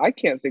podcast, I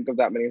can't think of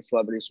that many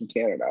celebrities from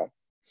Canada.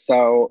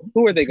 So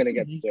who are they going to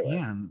get to do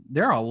it?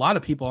 There are a lot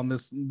of people on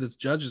this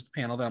judges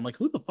panel that I'm like,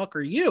 who the fuck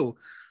are you?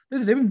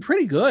 They've been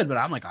pretty good, but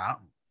I'm like, I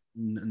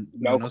don't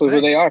no clue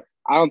who they are.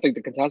 I don't think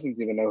the contestants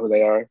even know who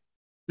they are.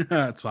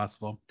 It's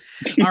possible.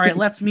 All right,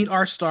 let's meet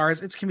our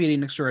stars. It's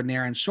comedian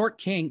extraordinaire and short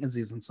king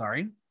Aziz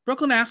Ansari.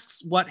 Brooklyn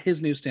asks what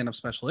his new stand-up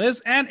special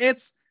is, and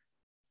it's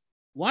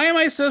Why Am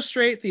I So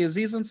Straight? The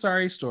Aziz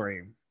Ansari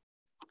story.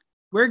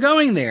 We're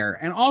going there,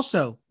 and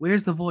also,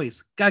 where's the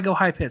voice? Gotta go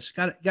high pitch.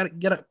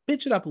 Gotta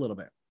pitch it up a little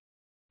bit.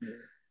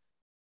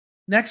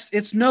 Next,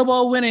 it's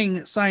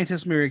Nobel-winning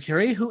scientist Marie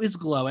Curie, who is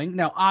glowing.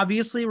 Now,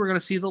 obviously, we're going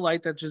to see the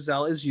light that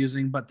Giselle is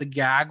using, but the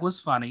gag was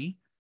funny.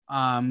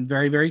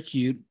 Very, very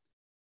cute.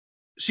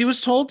 She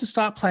was told to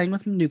stop playing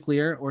with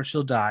nuclear or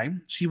she'll die.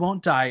 She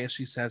won't die, as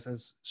she says,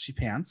 as she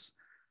pants.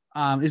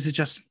 Is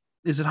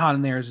it hot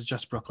in there? Is it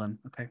just Brooklyn?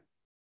 Okay.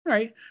 All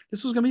right.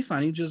 This was going to be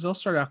funny. Giselle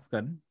started off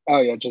good.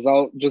 Oh, yeah.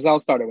 Giselle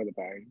started with a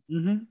bang.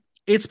 Mm-hmm.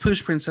 It's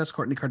Poosh Princess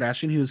Kourtney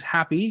Kardashian, who is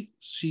happy.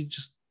 She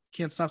just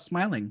can't stop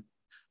smiling.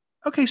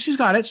 Okay, she's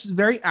got it. She's a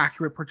very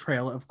accurate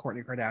portrayal of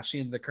Kourtney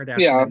Kardashian, the Kardashian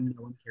that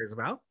no one cares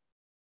about.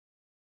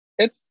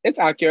 It's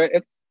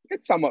accurate.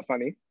 It's somewhat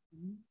funny.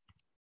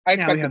 I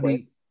expect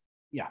it.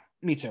 Yeah,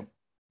 me too.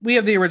 We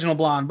have the original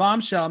blonde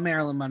bombshell,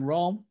 Marilyn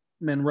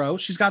Monroe.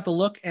 She's got the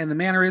look and the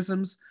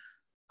mannerisms.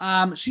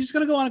 She's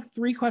going to go on a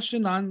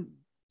 3-question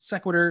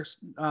non-sequitur,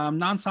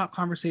 non-stop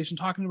conversation,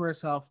 talking to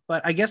herself.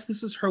 But I guess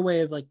this is her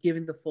way of like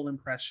giving the full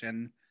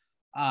impression.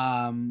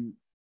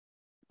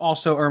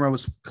 Also, Irma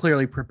was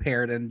clearly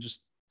prepared and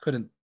just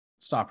couldn't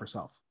stop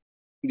herself.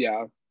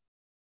 Yeah.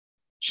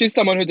 She's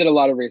someone who did a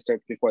lot of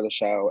research before the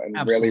show and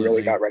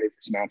really got ready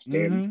for Snatch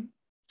Game. Mm-hmm.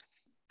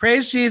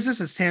 Praise Jesus,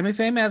 it's Tammy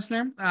Faye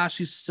Mesner.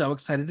 She's so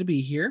excited to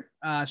be here.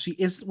 She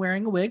isn't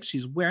wearing a wig.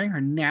 She's wearing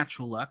her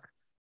natural look.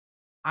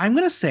 I'm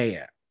going to say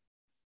it.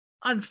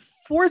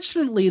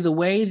 Unfortunately, the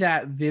way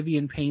that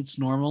Vivian paints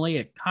normally,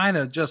 it kind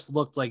of just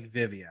looked like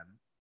Vivian.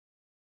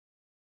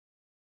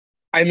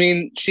 I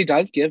mean, she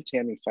does give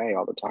Tammy Faye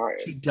all the time.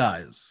 She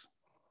does.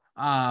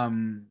 But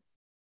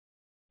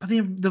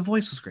the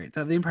voice was great.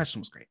 The impression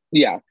was great.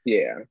 Yeah.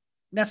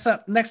 Next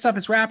up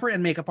is rapper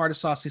and makeup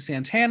artist Saucy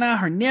Santana.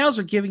 Her nails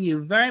are giving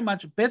you very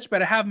much, bitch,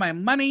 better have my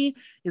money.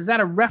 Is that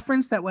a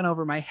reference that went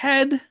over my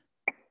head?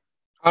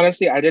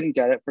 Honestly, I didn't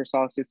get it for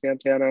Saucy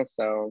Santana,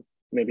 so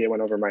maybe it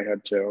went over my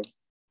head too.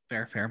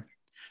 Fair.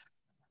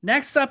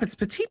 Next up, it's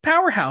petite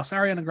powerhouse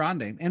Ariana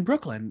Grande. And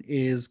Brooklyn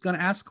is going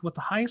to ask what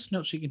the highest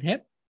note she can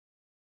hit.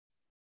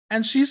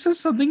 And she says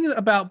something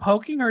about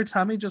poking her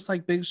tummy just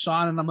like Big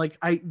Sean. And I'm like,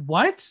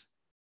 what?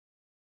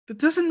 That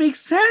doesn't make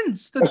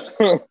sense.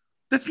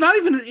 That's not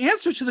even an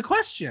answer to the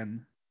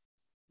question.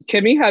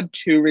 Kimmy had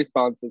 2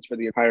 responses for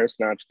the entire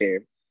Snatch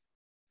Game.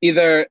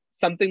 Either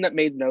something that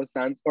made no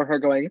sense or her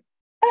going,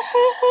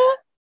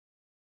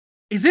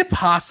 Is it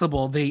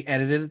possible they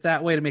edited it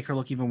that way to make her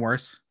look even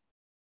worse?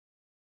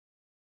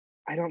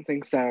 I don't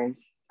think so.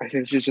 I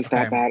think she's just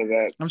that bad at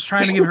it. I'm just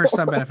trying to give her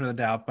some benefit of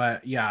the doubt,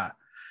 but yeah.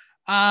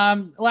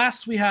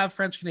 Last, we have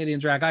French-Canadian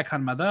drag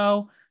icon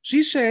Mado.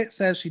 She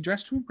says she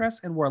dressed to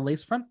impress and wore a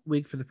lace front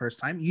wig for the first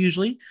time.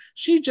 Usually,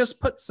 she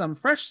just put some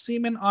fresh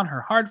semen on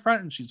her hard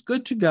front and she's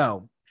good to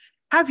go.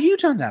 Have you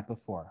done that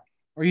before?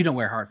 Or you don't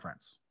wear hard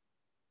fronts?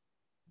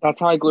 That's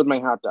how I glued my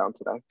hat down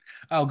today.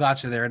 Oh,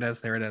 gotcha. There it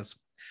is.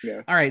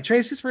 Yeah. All right.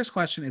 Tracy's first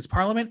question is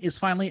Parliament is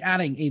finally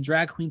adding a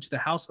drag queen to the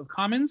House of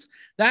Commons.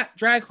 That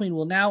drag queen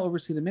will now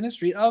oversee the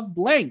ministry of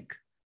blank.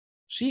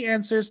 She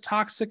answers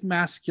toxic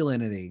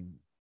masculinity.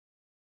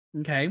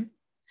 Okay.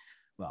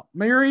 Well,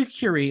 Marie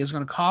Curie is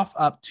going to cough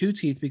up 2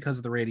 teeth because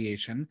of the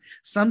radiation.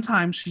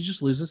 Sometimes she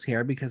just loses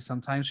hair because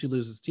sometimes she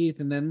loses teeth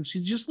and then she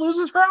just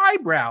loses her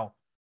eyebrow.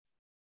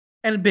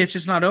 And bitch,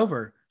 it's not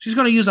over. She's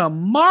going to use a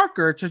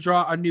marker to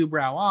draw a new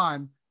brow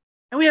on.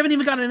 And we haven't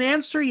even got an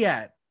answer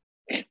yet.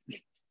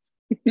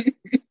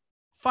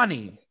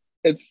 Funny.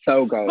 It's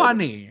so good.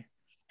 Funny.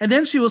 And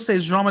then she will say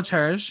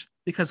dramaturge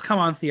because come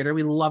on, theater.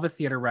 We love a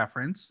theater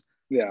reference.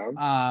 Yeah.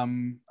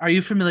 Are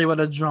you familiar with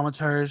what a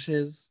dramaturge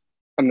is?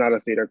 I'm not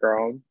a theater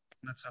girl.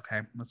 That's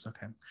okay.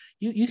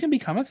 You can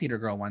become a theater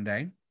girl one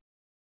day.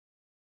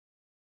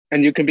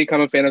 And you can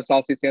become a fan of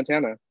Saucy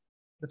Santana.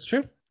 That's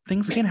true.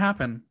 Things can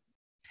happen.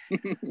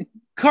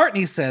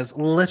 Courtney says,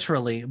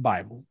 literally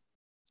Bible.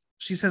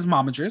 She says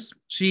momagers.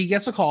 She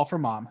gets a call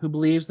from mom, who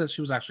believes that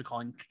she was actually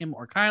calling Kim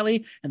or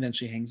Kylie, and then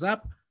she hangs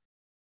up.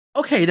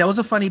 Okay, that was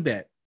a funny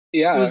bit.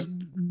 Yeah. It was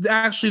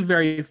actually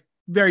very,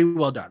 very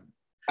well done.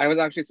 I was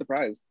actually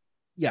surprised.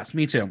 Yes,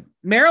 me too.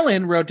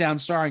 Marilyn wrote down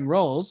starring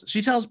roles.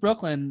 She tells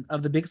Brooklyn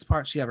of the biggest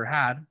part she ever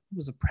had. He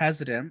was a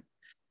president.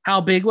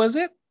 How big was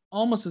it?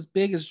 Almost as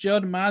big as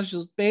Joe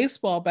DiMaggio's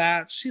baseball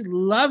bat. She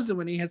loves it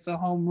when he hits a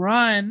home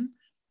run.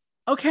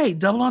 Okay,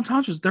 double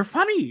entendres. They're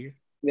funny.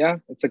 Yeah,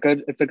 it's a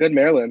good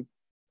Marilyn.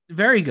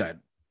 Very good.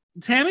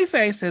 Tammy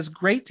Faye says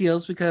great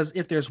deals because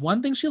if there's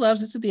one thing she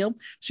loves, it's a deal.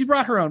 She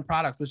brought her own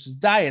product, which is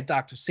Diet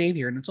Dr.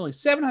 Savior, and it's only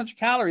 700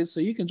 calories, so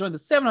you can join the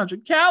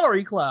 700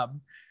 calorie club.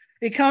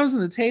 It comes in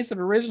the taste of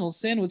original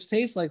sin, which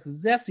tastes like the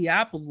zesty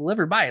apple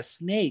delivered by a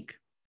snake.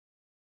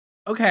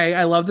 Okay,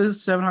 I love the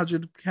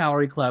 700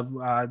 calorie club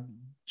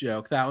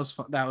joke. That was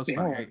fun. That was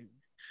funny. Yeah.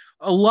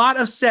 A lot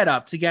of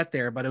setup to get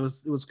there, but it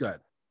was good.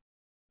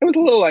 It was a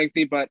little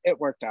lengthy, but it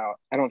worked out.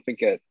 I don't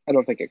think it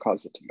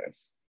caused it to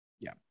miss.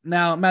 Yeah.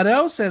 Now,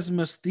 Mado says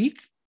mystique,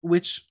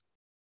 which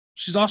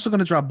she's also going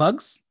to draw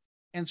bugs.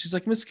 And she's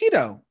like,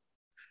 mosquito.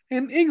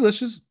 And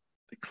English is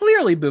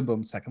clearly Boom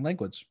Boom's second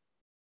language.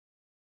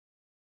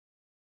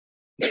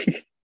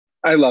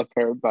 I love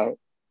her, but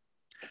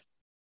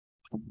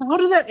how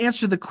did that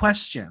answer the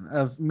question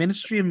of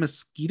Ministry of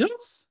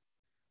Mosquitoes?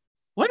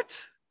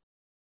 What?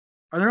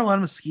 Are there a lot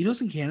of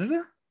mosquitoes in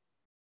Canada?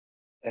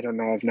 I don't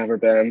know. I've never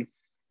been.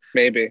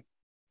 Maybe.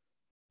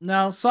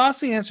 Now,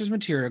 Saucy answers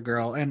Material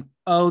Girl, and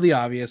the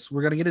obvious,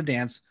 we're going to get a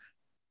dance.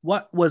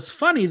 What was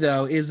funny,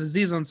 though, is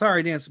Aziz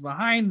Ansari dancing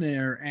behind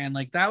her, and,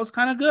 like, that was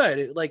kind of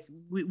good.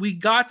 We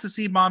got to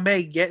see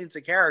Bombay get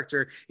into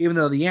character, even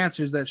though the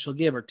answers that she'll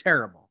give are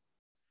terrible.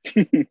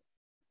 And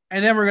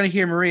then we're going to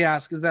hear Marie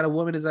ask, is that a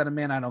woman? Is that a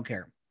man? I don't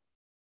care.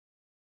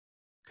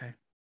 Okay.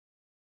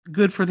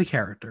 Good for the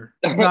character.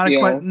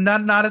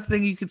 Not a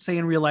thing you could say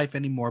in real life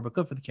anymore, but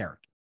good for the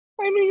character.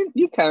 I mean,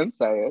 you can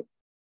say it.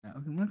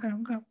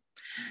 Okay.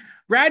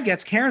 Brad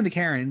gets Karen the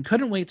Karen,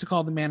 couldn't wait to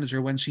call the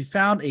manager when she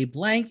found a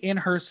blank in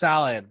her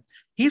salad.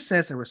 He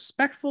says a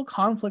respectful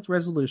conflict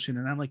resolution,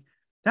 and I'm like,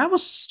 that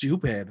was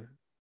stupid.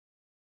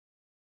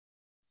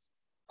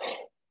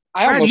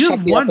 Brad, you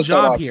have one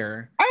job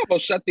here. I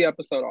almost shut the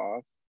episode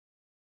off.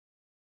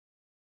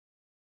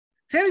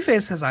 Tammy Faye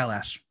says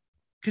eyelash.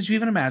 Could you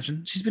even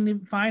imagine? She's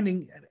been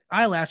finding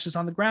eyelashes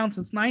on the ground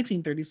since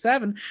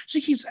 1937.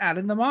 She keeps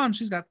adding them on.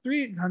 She's got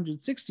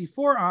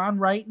 364 on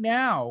right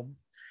now.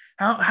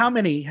 How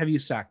many have you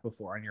sacked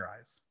before on your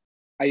eyes?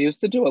 I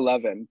used to do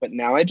 11, but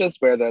now I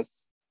just wear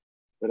this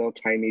little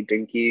tiny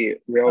dinky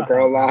real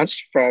girl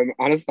lash from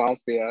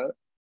Anastasia.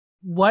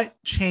 What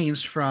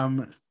changed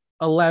from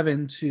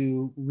 11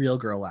 to real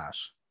girl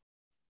lash?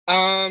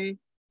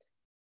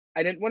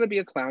 I didn't want to be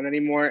a clown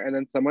anymore, and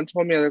then someone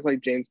told me I look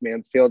like James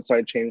Mansfield, so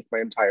I changed my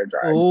entire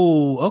drag.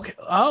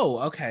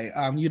 Okay.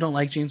 You don't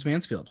like James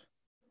Mansfield?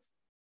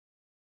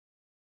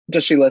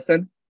 Does she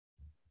listen?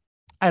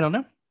 I don't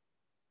know.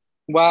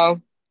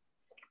 Well,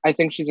 I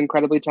think she's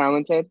incredibly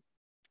talented.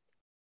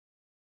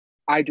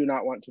 I do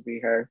not want to be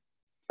her.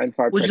 I'm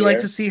far Would prettier. you like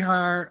to see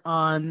her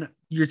on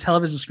your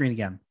television screen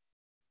again?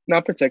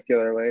 Not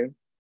particularly.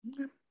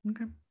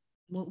 Okay.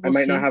 We'll I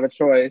might not have a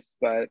choice,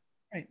 but...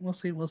 Right, we'll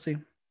see.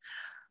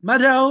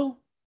 Mado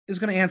is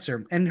going to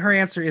answer, and her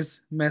answer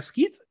is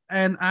mesquite,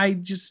 and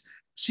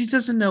she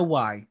doesn't know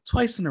why.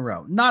 Twice in a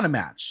row. Not a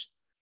match.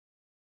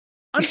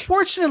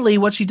 Unfortunately,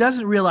 what she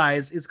doesn't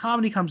realize is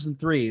comedy comes in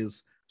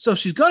threes, so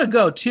she's going to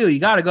go two. You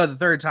got to go the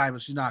third time,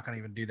 but she's not going to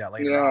even do that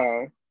later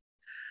on.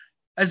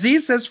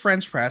 Aziz says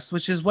French press,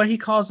 which is what he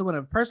calls it when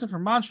a person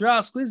from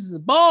Montreal squeezes his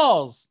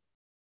balls.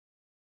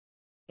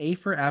 A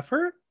for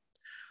effort?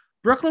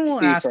 Brooklyn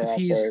will ask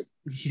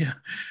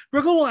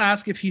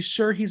if he's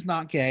sure he's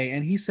not gay,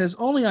 and he says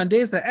only on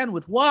days that end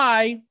with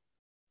Y.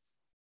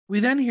 We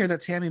then hear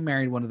that Tammy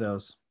married one of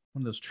those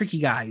tricky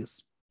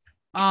guys.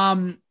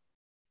 I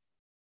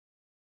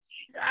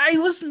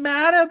was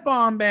mad at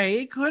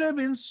Bombay. It could have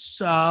been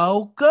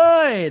so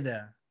good.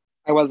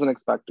 I wasn't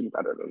expecting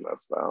better than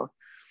this, though.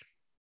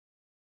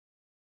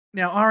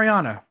 Now,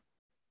 Ariana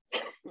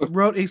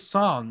wrote a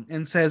song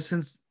and says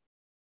since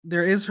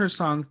there is her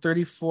song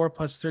 34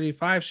 plus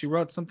 35, she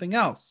wrote something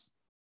else.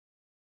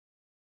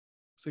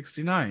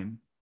 69.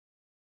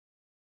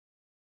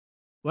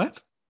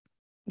 What?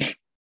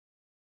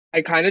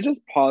 I kind of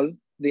just paused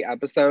the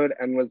episode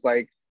and was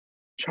like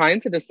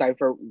trying to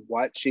decipher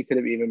what she could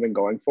have even been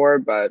going for,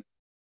 but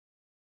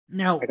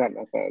now I got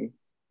nothing.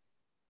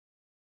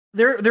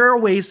 There are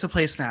ways to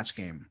play Snatch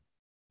Game.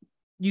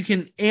 You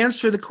can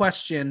answer the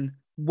question,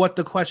 what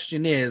the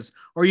question is,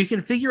 or you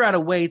can figure out a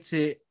way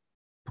to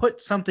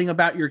put something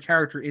about your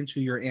character into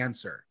your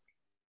answer.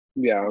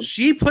 Yeah.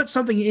 She put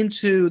something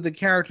into the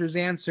character's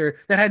answer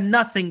that had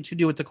nothing to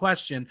do with the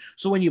question.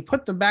 So when you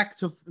put them back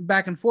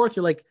and forth,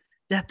 you're like,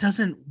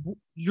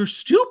 you're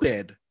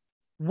stupid.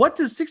 What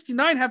does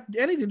 69 have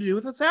anything to do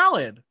with a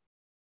salad?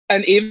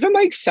 And even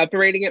like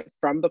separating it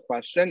from the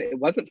question, it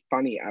wasn't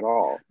funny at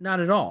all. Not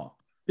at all.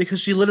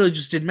 Because she literally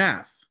just did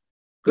math.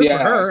 Good for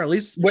Yeah. her. At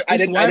least I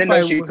the didn't know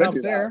Wi-Fi she could helped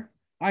do that. there.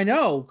 I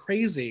know.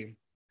 Crazy.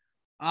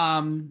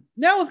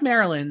 Now with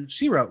Marilyn,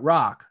 she wrote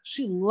rock.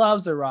 She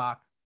loves a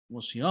rock.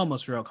 Well, she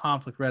almost wrote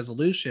conflict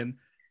resolution.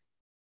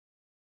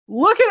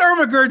 Look at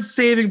Irma Gerd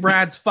saving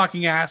Brad's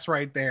fucking ass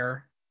right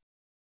there.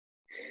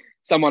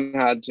 Someone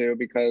had to,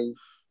 because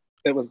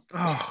it was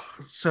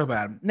so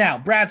bad. Now,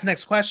 Brad's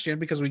next question,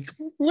 because we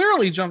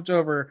clearly jumped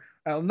over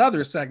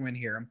another segment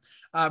here.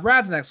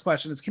 Brad's next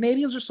question is: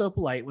 Canadians are so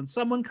polite when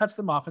someone cuts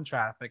them off in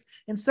traffic.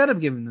 Instead of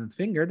giving them the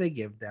finger, they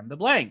give them the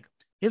blank.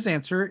 His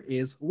answer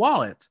is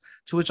wallet.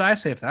 To which I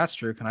say, if that's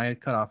true, can I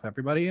cut off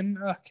everybody in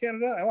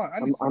Canada? I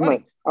need some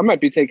money. I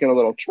might be taking a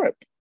little trip.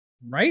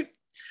 Right?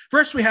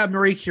 First, we have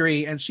Marie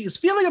Curie, and she is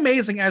feeling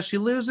amazing as she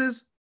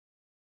loses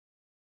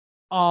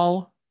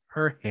all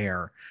her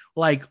hair.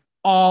 Like,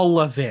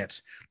 all of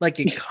it. Like,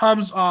 it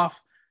comes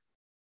off.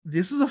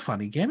 This is a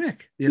funny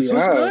gimmick. This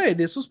was good.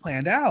 This was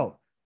planned out.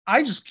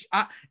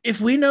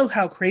 If we know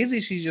how crazy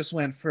she just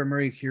went for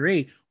Marie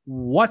Curie,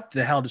 what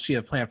the hell does she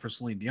have planned for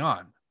Celine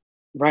Dion?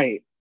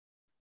 Right.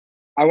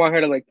 I want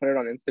her to like put it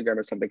on Instagram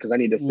or something, because I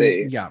need to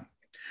see. Yeah.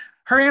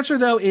 Her answer,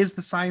 though, is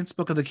the science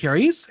book of the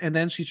Curies, and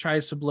then she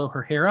tries to blow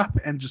her hair up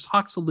and just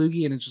hawks a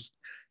loogie, and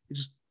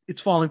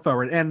it's falling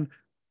forward. And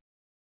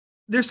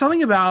there's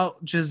something about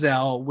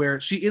Giselle where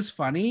she is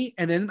funny,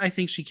 and then I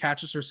think she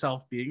catches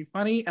herself being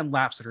funny and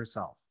laughs at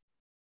herself.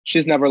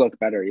 She's never looked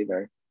better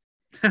either.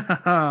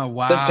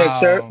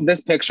 Wow.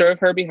 This picture of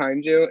her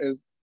behind you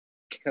is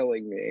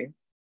killing me.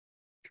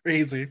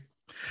 Crazy.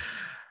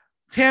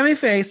 Tammy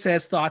Faye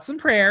says thoughts and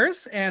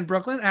prayers, and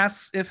Brooklyn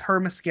asks if her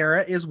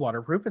mascara is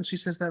waterproof, and she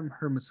says that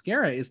her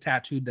mascara is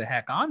tattooed the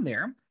heck on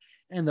there,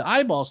 and the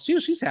eyeballs too.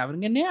 She's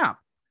having a nap.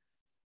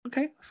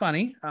 Okay,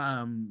 funny.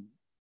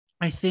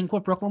 I think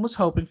what Brooklyn was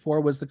hoping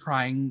for was the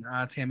crying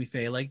Tammy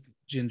Faye like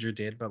Ginger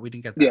did, but we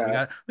didn't get that.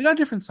 Yeah. We got a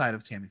different side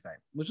of Tammy Faye,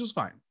 which is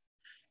fine.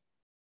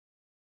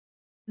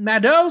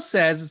 Mado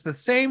says it's the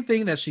same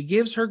thing that she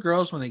gives her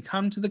girls when they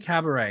come to the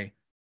cabaret: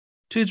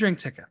 2 drink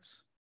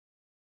tickets.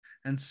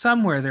 And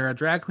somewhere there are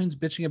drag queens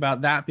bitching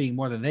about that being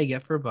more than they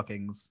get for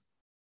bookings.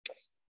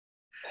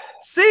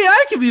 See,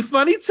 I can be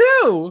funny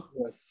too.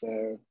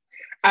 Yes,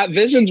 at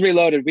Visions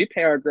Reloaded, we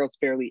pay our girls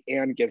fairly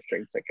and give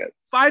drink tickets.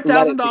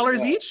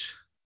 $5,000 each?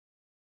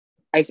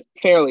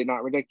 Fairly,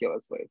 not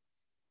ridiculously.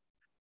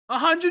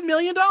 $100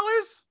 million?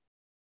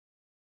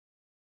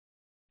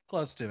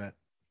 Close to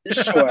it.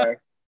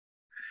 Sure.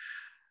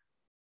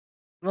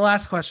 The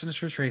last question is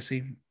for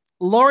Tracy.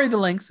 Lori the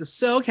Lynx is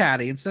so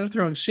catty. Instead of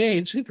throwing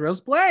shade, she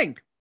throws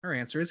blank. Her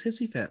answer is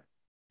hissy fit.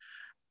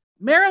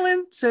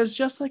 Marilyn says,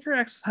 just like her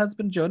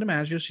ex-husband Joe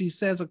DiMaggio, she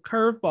says a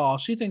curveball.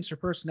 She thinks her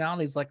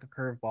personality is like a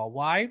curveball.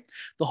 Why?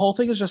 The whole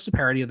thing is just a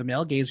parody of the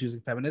male gaze using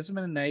feminism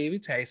and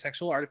naivete,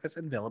 sexual artifice,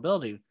 and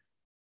availability.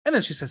 And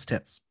then she says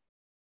tits.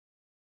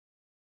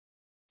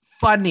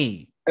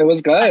 Funny. It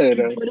was good.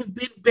 It would have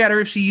been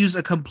better if she used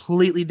a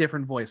completely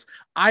different voice.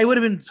 I would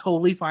have been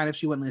totally fine if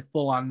she went like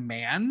full-on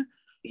man.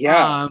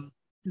 Yeah.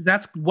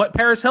 That's what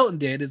Paris Hilton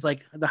did, is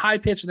like the high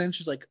pitch, and then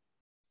she's like,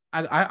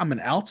 I'm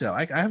an alto.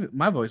 I have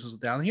my voice is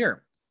down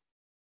here.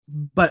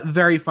 But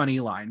very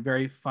funny line,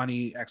 very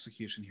funny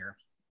execution here.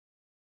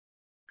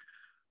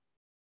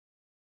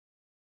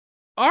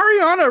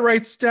 Ariana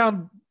writes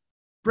down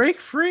break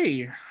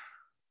free.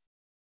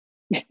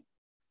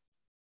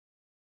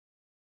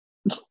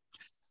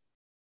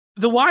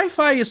 The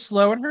Wi-Fi is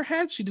slow in her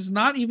head. She does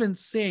not even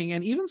sing,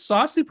 and even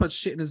Saucy puts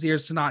shit in his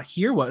ears to not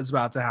hear what is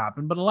about to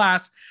happen. But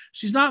alas,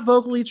 she's not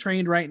vocally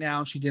trained right now,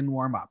 and she didn't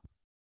warm up.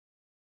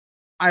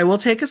 I will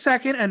take a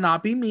second and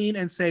not be mean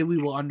and say we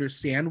will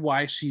understand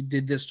why she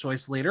did this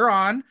choice later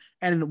on,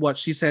 and what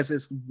she says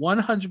is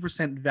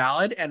 100%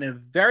 valid and a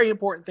very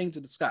important thing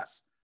to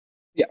discuss.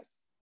 Yes.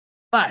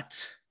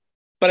 But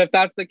if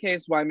that's the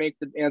case, why make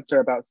the answer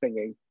about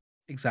singing?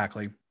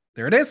 Exactly.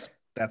 There it is.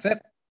 That's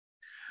it.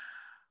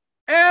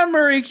 And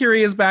Marie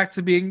Curie is back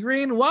to being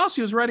green. While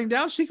she was writing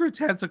down, she grew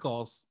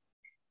tentacles.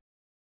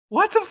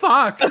 What the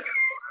fuck?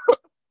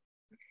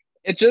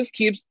 It just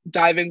keeps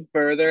diving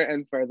further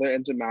and further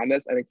into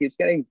madness, and it keeps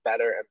getting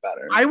better and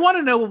better. I want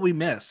to know what we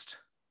missed.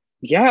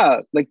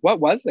 Yeah, like what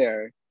was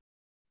there?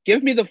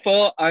 Give me the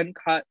full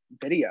uncut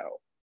video.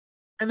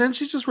 And then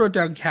she just wrote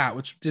down cat,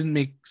 which didn't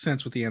make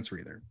sense with the answer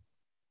either.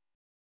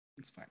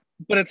 It's fine.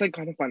 But it's like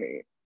kind of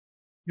funny.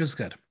 It was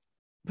good.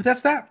 But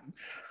that's that.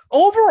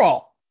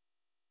 Overall,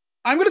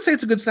 I'm going to say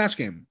it's a good Snatch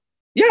game.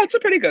 Yeah, it's a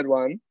pretty good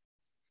one.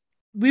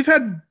 We've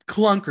had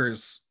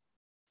clunkers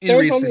in there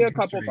was only a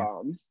couple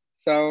bombs,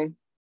 so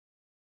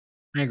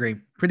I agree.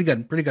 Pretty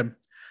good. Pretty good.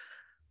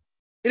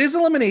 It is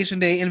Elimination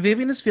Day, and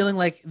Vivian is feeling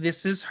like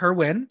this is her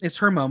win. It's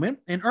her moment.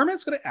 And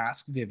Irma's going to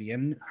ask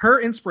Vivian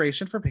her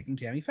inspiration for picking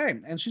Tammy Faye.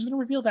 And she's going to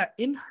reveal that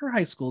in her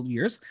high school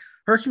years,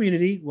 her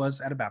community was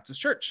at a Baptist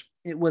church.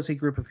 It was a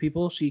group of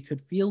people she could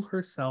feel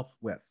herself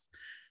with.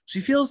 She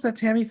feels that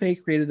Tammy Faye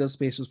created those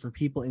spaces for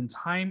people in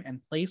time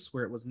and place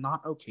where it was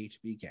not okay to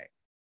be gay.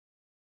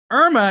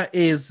 Irma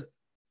is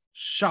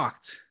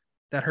shocked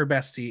that her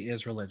bestie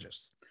is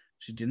religious.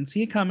 She didn't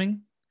see it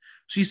coming.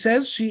 She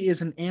says she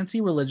is an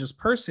anti-religious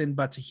person,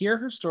 but to hear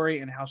her story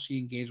and how she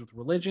engaged with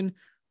religion,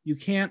 you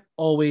can't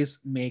always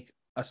make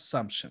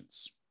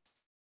assumptions.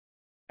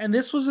 And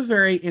this was a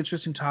very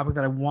interesting topic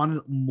that I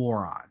wanted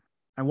more on.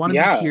 I wanted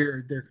to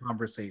hear their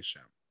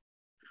conversation.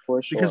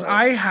 For sure. Because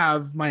I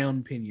have my own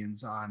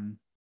opinions on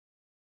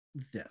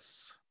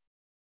this.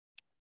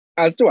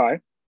 As do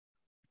I.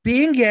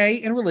 Being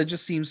gay and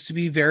religious seems to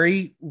be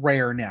very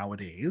rare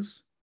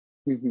nowadays.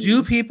 Mm-hmm.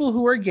 Do people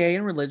who are gay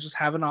and religious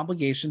have an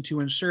obligation to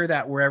ensure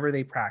that wherever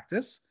they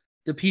practice,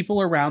 the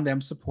people around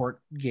them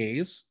support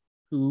gays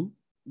who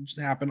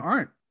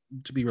aren't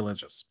to be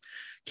religious?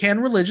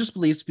 Can religious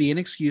beliefs be an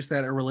excuse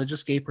that a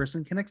religious gay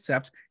person can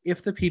accept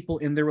if the people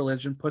in their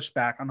religion push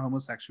back on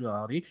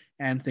homosexuality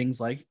and things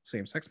like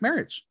same-sex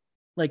marriage?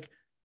 Like,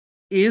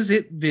 is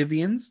it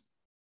Vivian's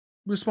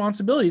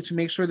responsibility to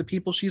make sure the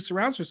people she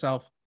surrounds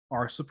herself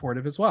are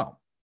supportive as well?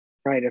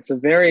 Right. It's a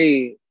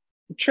very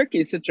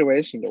tricky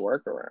situation to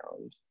work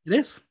around. It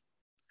is.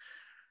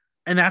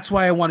 And that's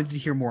why I wanted to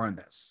hear more on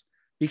this,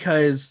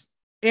 because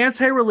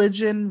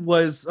anti-religion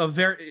was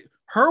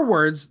her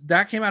words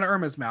that came out of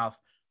Irma's mouth.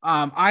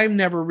 I've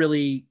never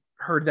really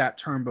heard that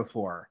term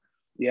before.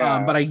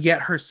 Yeah. But I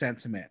get her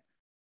sentiment.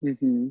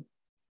 Mm-hmm.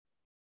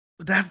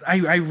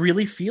 I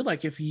really feel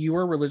like if you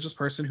are a religious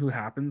person who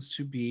happens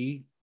to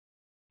be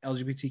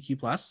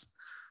LGBTQ+,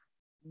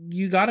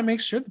 you got to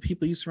make sure the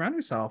people you surround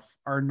yourself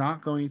are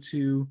not going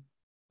to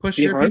push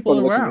your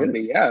people around.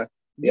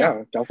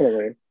 Yeah,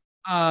 definitely.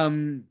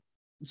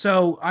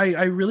 So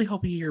I really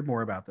hope you hear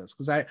more about this,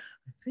 because I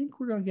think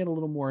we're going to get a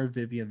little more of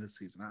Vivian this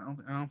season.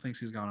 I don't think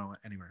she's going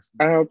anywhere.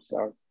 I hope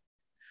so.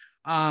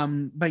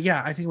 But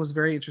yeah, I think it was a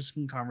very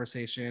interesting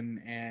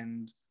conversation,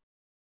 and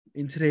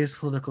in today's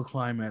political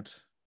climate,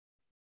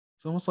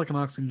 it's almost like an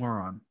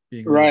oxymoron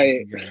being right.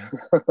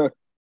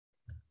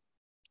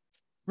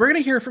 We're going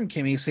to hear from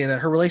Kimmy say that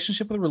her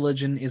relationship with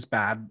religion is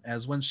bad,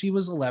 as when she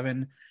was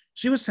 11,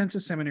 she was sent to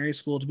seminary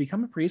school to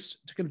become a priest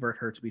to convert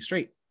her to be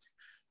straight.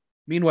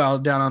 Meanwhile,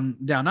 down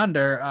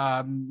under,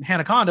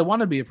 Hannah Conda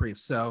wanted to be a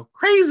priest. So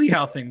crazy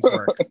how things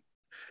work.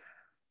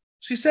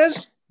 She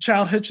says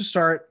childhood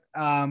should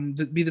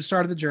be the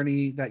start of the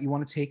journey that you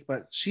want to take,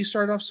 but she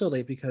started off so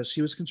late because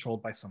she was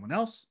controlled by someone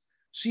else.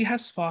 She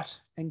has fought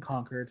and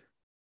conquered.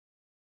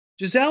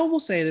 Giselle will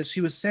say that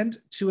she was sent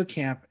to a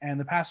camp and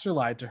the pastor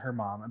lied to her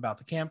mom about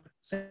the camp,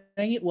 saying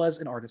it was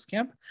an artist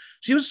camp.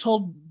 She was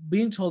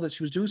being told that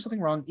she was doing something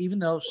wrong, even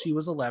though she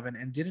was 11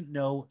 and didn't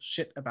know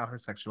shit about her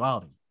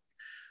sexuality.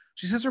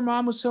 She says her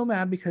mom was so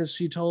mad because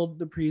she told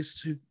the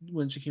priest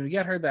when she came to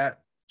get her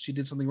that she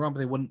did something wrong, but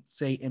they wouldn't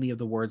say any of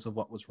the words of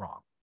what was wrong.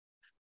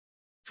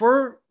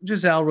 For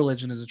Giselle,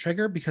 religion is a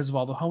trigger because of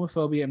all the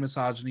homophobia and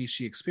misogyny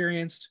she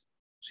experienced.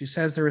 She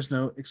says there is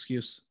no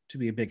excuse to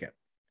be a bigot.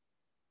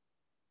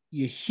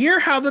 You hear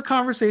how the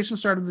conversation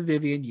started with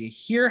Vivian. You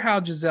hear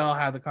how Giselle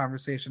had the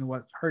conversation,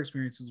 what her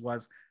experiences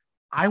was.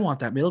 I want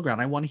that middle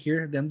ground. I want to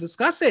hear them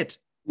discuss it.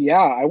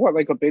 Yeah, I want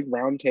like a big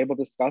round table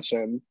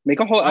discussion. Make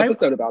a whole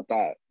episode about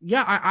that.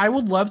 Yeah, I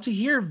would love to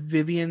hear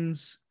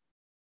Vivian's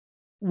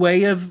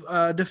way of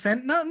not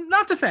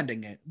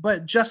defending it,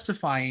 but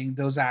justifying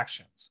those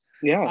actions.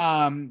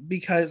 Yeah.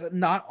 Because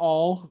not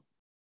all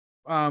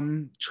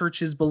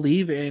churches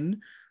believe in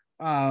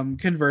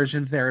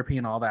conversion therapy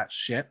and all that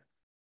shit.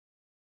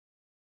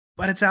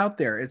 But it's out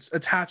there. It's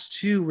attached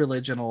to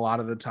religion a lot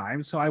of the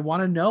time. So I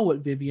want to know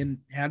what Vivian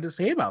had to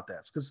say about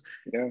this, because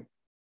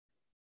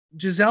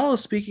Giselle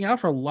is speaking out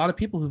for a lot of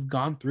people who've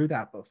gone through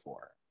that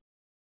before.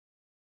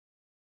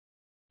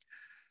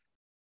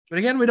 But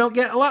again, we don't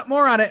get a lot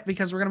more on it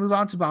because we're going to move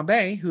on to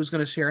Bombay, who's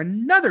going to share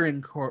another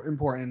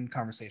important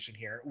conversation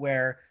here,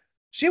 where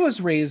she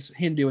was raised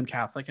Hindu and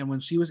Catholic, and when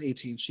she was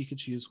 18, she could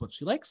choose what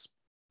she likes.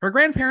 Her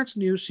grandparents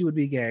knew she would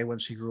be gay when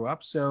she grew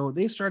up, so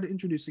they started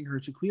introducing her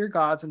to queer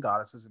gods and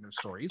goddesses in their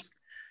stories.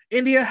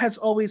 India has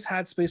always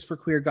had space for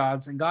queer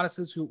gods and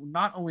goddesses who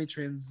not only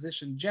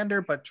transition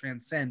gender, but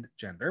transcend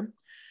gender.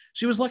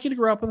 She was lucky to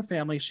grow up with a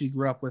family she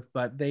grew up with,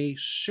 but they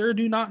sure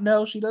do not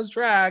know she does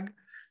drag.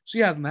 She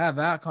hasn't had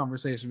that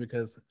conversation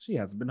because she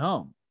hasn't been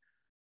home.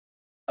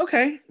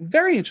 Okay,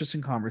 very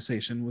interesting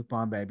conversation with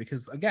Bombay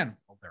because, again,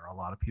 there are a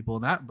lot of people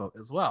in that boat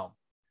as well.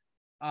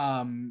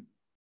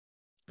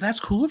 That's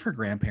cool of her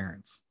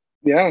grandparents.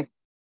 Yeah.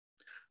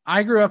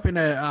 I grew up in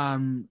a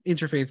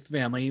interfaith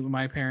family.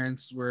 My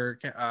parents were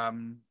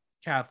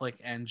Catholic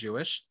and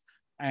Jewish,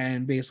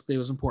 and basically it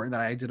was important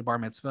that I did a bar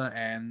mitzvah,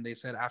 and they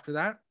said after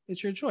that,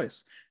 it's your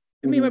choice.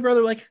 And me and my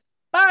brother were like,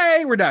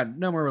 bye, we're done.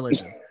 No more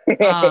religion.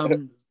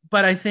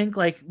 But I think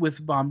like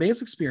with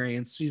Bombay's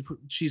experience,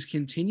 she's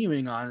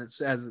continuing on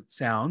as it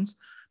sounds,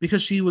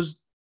 because she was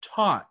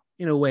taught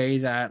in a way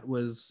that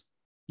was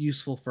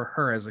useful for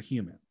her as a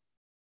human.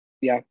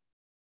 Yeah.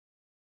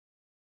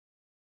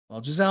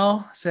 Well,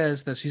 Giselle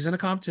says that she's in a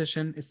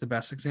competition. It's the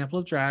best example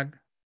of drag,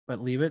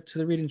 but leave it to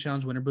the reading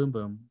challenge winner Boom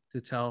Boom to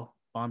tell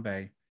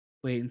Bombay.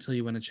 Wait until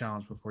you win a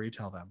challenge before you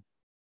tell them.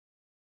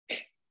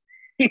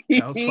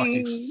 That was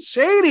fucking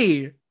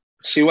shady.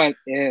 She went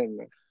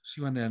in.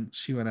 She went in.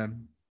 She went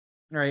in.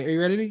 All right, are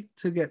you ready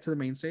to get to the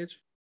main stage?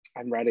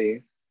 I'm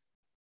ready.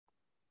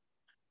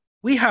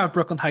 We have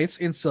Brooklyn Heights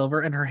in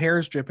silver, and her hair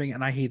is dripping,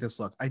 and I hate this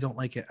look. I don't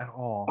like it at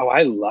all. Oh,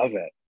 I love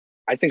it.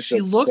 I think she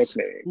She looks looked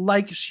sickening.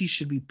 like she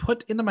should be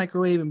put in the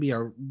microwave and be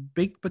a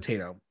baked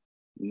potato.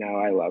 No,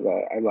 I love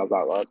it. I love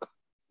that look.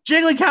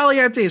 Jiggly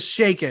Caliente is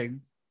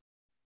shaking.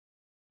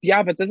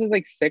 Yeah, but this is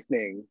like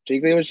sickening.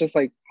 Jiggly was just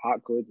like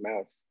hot glued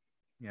mess.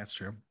 Yeah, that's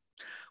true.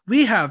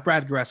 We have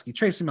Brad Goreski,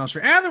 Tracy Melcher,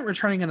 and then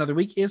returning another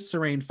week is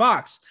Serene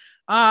Fox.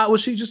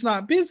 Was she just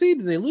not busy?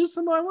 Did they lose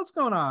someone? What's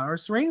going on? Or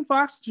Serene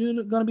Fox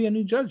going to be a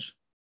new judge?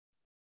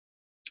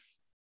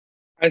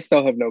 I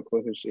still have no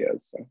clue who she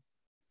is. So.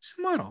 She's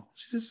a model.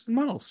 She just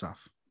model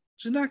stuff.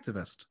 She's an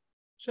activist.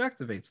 She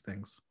activates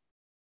things.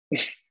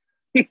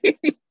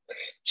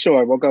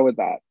 Sure, we'll go with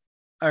that.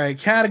 All right,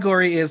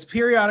 category is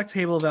periodic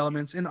table of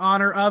elements. In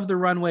honor of the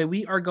runway,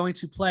 we are going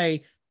to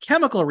play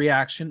chemical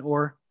reaction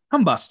or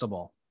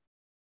combustible.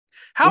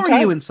 How are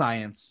you in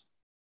science?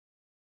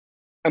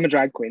 I'm a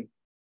drag queen.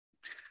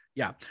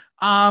 Yeah.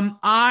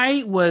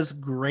 I was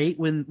great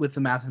with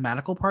the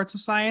mathematical parts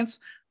of science.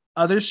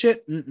 Other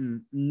shit,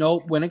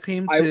 nope. When it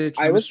came to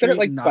chemistry, I was good at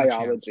like not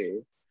biology.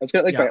 I was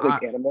good at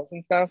like animals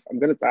and stuff. I'm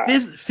good at that.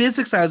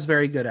 Physics, I was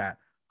very good at.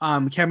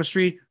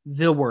 Chemistry,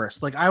 the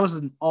worst. Like I was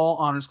in all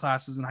honors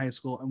classes in high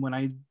school, and when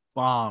I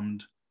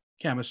bombed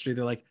chemistry,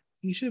 they're like,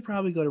 "You should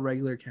probably go to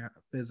regular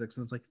physics."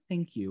 And it's like,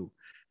 "Thank you."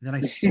 And then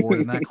I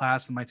soared in that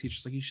class, and my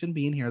teacher's like, "You shouldn't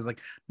be in here." I was like,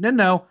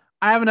 "No,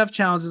 I have enough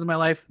challenges in my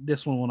life.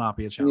 This one will not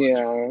be a challenge."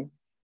 Yeah.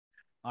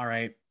 All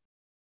right.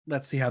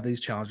 Let's see how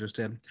these challengers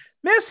did.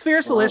 Miss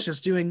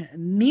Fiercelicious doing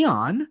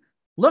Neon.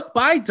 Look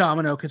by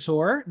Domino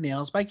Couture.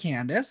 Nails by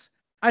Candace.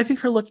 I think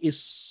her look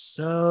is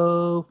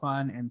so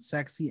fun and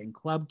sexy and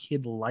club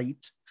kid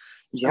light.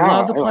 Yeah, I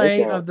love the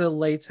play like of the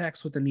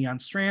latex with the neon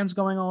strands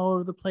going all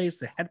over the place.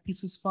 The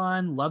headpiece is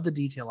fun. Love the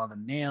detail on the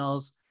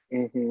nails.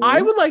 Mm-hmm.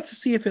 I would like to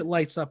see if it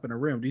lights up in a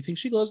room. Do you think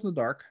she glows in the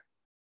dark?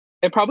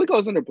 It probably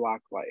glows under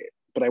black light,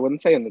 but I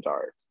wouldn't say in the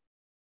dark.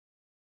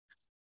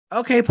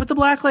 Okay, put the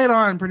black light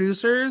on,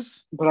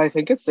 producers. But I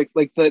think it's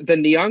like the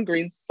neon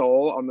green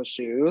sole on the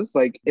shoes.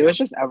 Like it was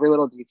just every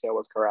little detail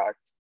was correct.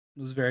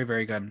 It was very,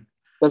 very good.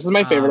 This is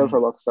my favorite of her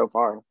looks so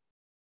far.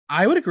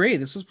 I would agree.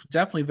 This is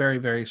definitely very,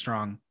 very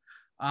strong.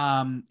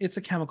 It's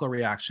a chemical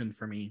reaction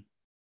for me.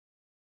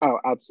 Oh,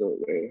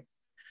 absolutely.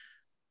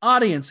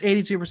 Audience,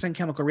 82%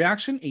 chemical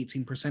reaction,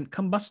 18%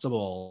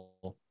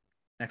 combustible.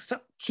 Next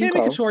up, Kimmy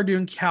Couture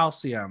doing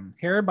Calcium,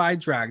 hair by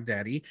Drag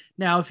Daddy.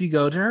 Now, if you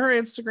go to her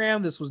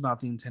Instagram, this was not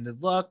the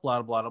intended look,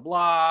 blah, blah, blah,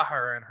 blah.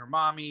 Her and her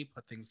mommy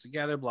put things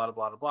together, blah,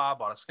 blah, blah, blah,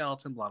 bought a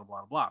skeleton, blah,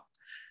 blah, blah.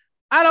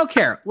 I don't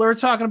care. We're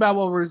talking about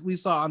what we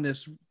saw on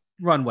this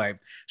runway.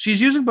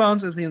 She's using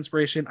bones as the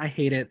inspiration. I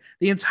hate it.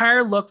 The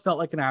entire look felt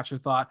like an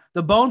afterthought.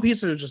 The bone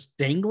pieces are just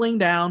dangling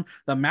down.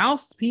 The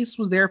mouthpiece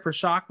was there for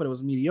shock, but it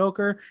was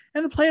mediocre.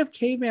 And the play of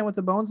caveman with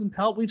the bones and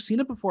pelt, we've seen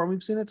it before, and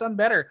we've seen it done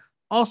better.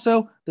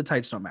 Also, the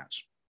tights don't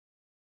match.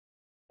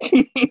 I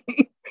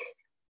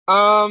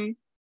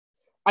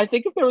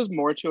think if there was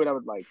more to it, I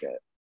would like it.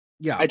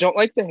 Yeah. I don't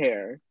like the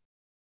hair.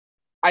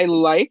 I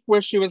like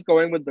where she was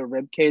going with the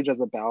rib cage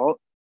as a belt.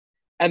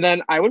 And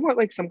then I would want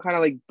like some kind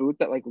of like boot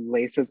that like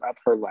laces up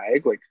her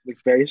leg, like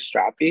very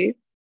strappy.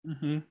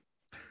 Mm-hmm.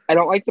 I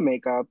don't like the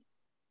makeup.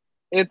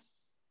 It's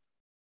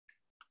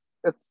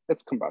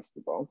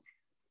combustible.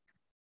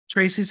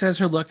 Tracy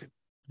says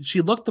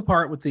she looked the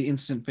part with the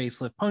instant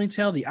facelift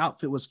ponytail. The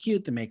outfit was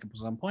cute. The makeup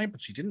was on point,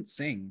 but she didn't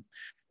sing.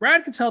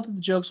 Brad could tell that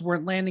the jokes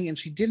weren't landing, and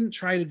she didn't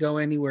try to go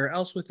anywhere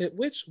else with it,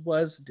 which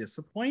was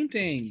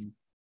disappointing.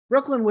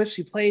 Brooklyn wished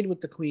she played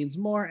with the queens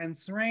more, and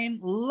Serene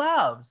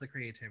loves the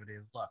creativity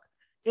of the look.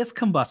 It's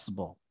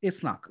combustible.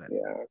 It's not good.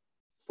 Yeah,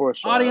 for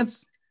sure.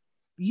 Audience,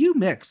 you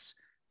mixed.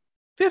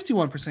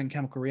 51%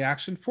 chemical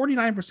reaction,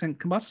 49%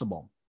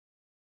 combustible.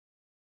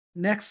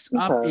 Next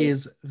up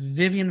is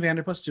Vivian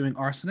Vanderpuss doing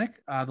Arsenic.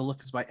 The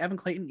look is by Evan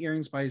Clayton,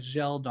 earrings by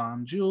Gel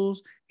Don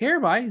Jules,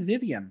 hair by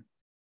Vivian.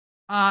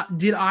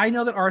 Did I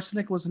know that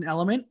arsenic was an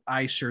element?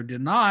 I sure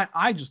did not.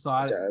 I just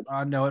thought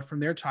know it from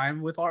their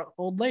time with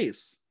Old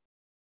Lace.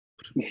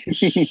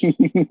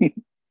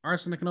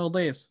 Arsenic and Old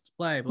Lace. Let's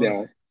play.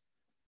 Yeah.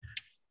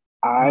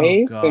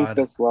 I think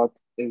this look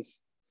is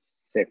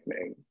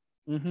sickening.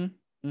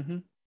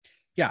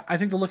 Yeah, I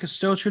think the look is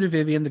so true to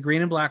Vivian. The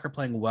green and black are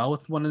playing well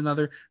with one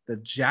another. The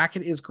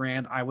jacket is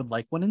grand. I would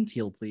like one in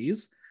teal,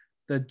 please.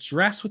 The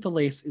dress with the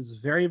lace is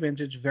very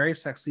vintage, very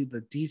sexy.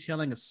 The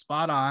detailing is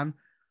spot on.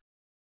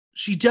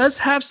 She does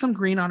have some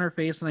green on her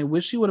face, and I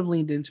wish she would have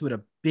leaned into it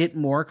a bit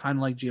more, kind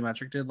of like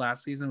Geometric did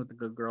last season with the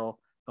Good Girl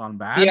Gone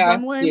Bad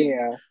runway.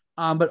 Yeah.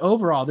 But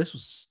overall, this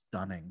was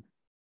stunning.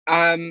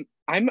 I'm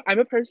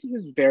a person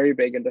who's very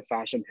big into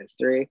fashion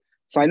history,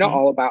 so I know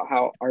all about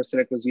how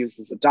arsenic was used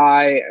as a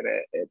dye, and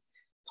it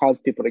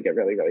caused people to get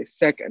really, really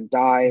sick and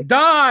die.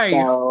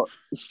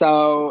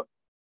 So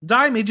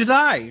dye made you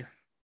die.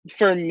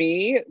 For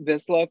me,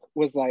 this look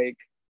was like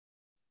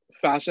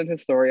fashion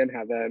historian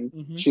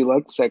heaven. She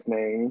looked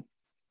sickening.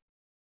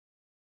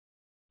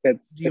 Do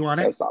you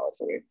want so it? solid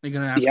for me. Are you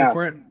gonna ask her Yeah,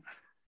 for it?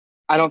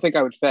 I don't think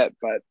I would fit,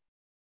 but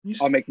You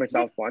should, I'll make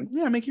myself one.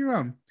 yeah, make your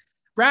own.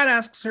 Brad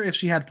asks her if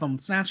she had fun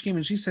with Snatch Game,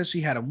 and she says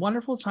she had a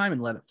wonderful time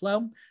and let it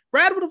flow.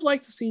 Brad would have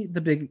liked to see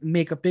the big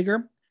makeup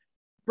bigger.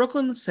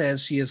 Brooklyn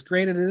says she is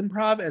great at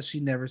improv as she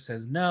never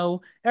says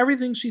no.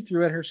 Everything she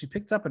threw at her, she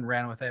picked up and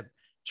ran with it.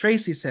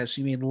 Tracy says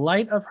she made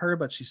light of her,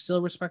 but she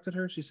still respected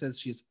her. She says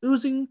she is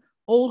oozing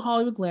old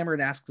Hollywood glamour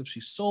and asks if she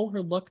stole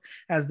her look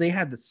as they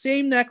had the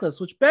same necklace,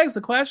 which begs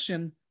the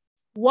question,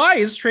 why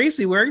is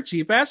Tracy wearing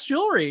cheap ass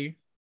jewelry?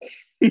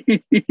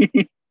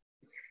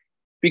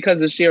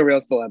 Because is she a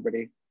real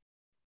celebrity?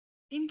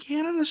 In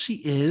Canada, she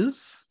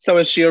is. So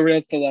is she a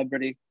real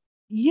celebrity?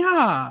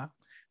 Yeah.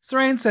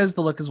 Sarain says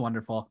the look is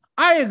wonderful.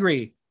 I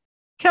agree.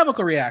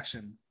 Chemical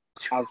reaction.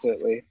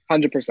 Absolutely.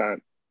 100%.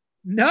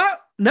 No.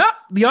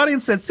 The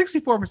audience said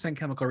 64%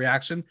 chemical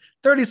reaction,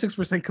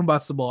 36%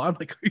 combustible. I'm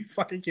like, are you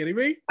fucking kidding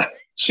me?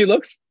 She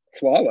looks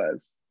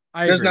flawless.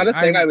 There's not a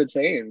thing I would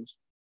change.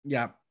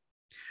 Yeah.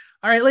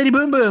 All right, Lady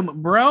Boom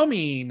Boom,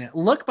 Bromine.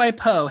 Look by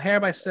Poe, hair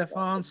by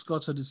Stéphane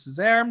Scotto de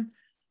Césaire.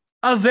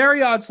 A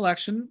very odd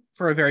selection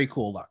for a very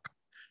cool look.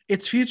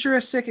 It's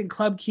futuristic and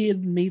Club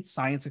Kid meets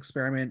science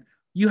experiment.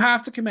 You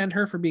have to commend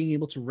her for being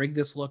able to rig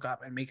this look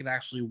up and make it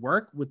actually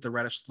work with the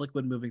reddish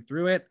liquid moving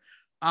through it.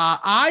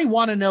 I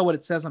want to know what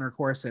it says on her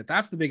corset.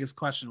 That's the biggest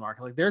question mark.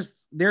 Like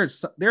there's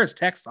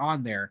text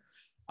on there.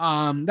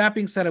 That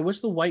being said, I wish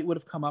the white would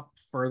have come up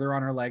further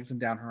on her legs and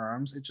down her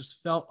arms. It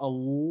just felt a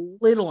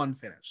little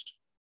unfinished.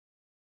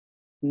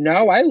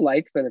 No, I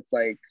like that it's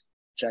like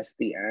just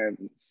the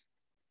ends.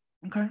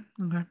 Okay.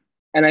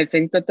 And I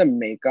think that the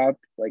makeup,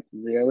 like,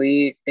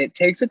 really, it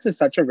takes it to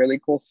such a really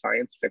cool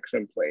science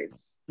fiction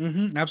place.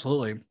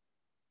 Absolutely.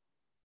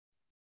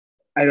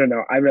 I don't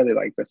know. I really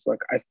like this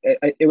look.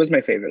 It was my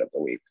favorite of the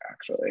week,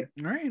 actually.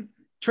 All right.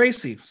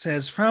 Tracy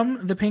says,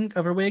 from the pink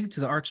of her wig to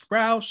the arched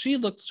brow, she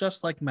looks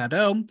just like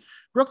Mado.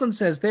 Brooklyn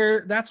says,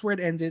 that's where it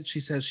ended.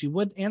 She says she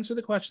would answer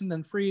the question,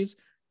 then freeze.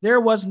 There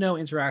was no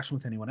interaction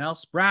with anyone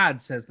else. Brad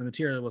says the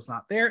material was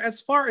not there. As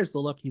far as the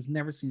look, he's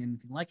never seen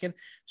anything like it.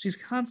 She's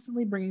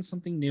constantly bringing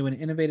something new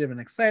and innovative and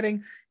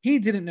exciting. He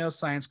didn't know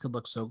science could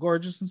look so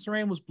gorgeous, and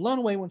Sarain was blown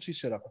away when she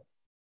showed up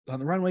on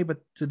the runway, but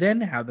to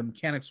then have the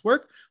mechanics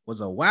work was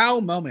a wow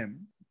moment.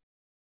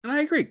 And I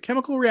agree.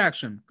 Chemical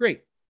reaction.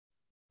 Great.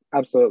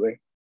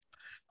 Absolutely.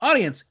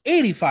 Audience,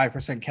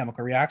 85%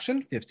 chemical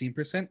reaction,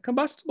 15%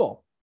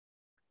 combustible.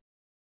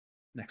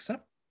 Next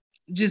up,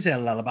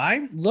 Giselle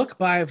Lullaby, look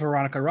by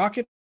Veronica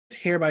Rocket,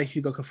 hair by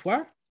Hugo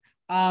Cafour.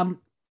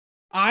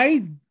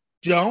 I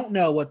don't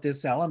know what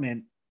this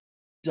element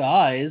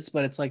does,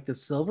 but it's like the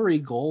silvery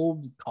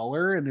gold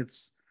color, and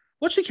it's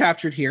what she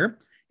captured here.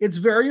 It's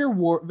very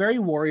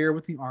warrior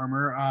with the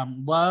armor.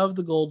 Love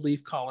the gold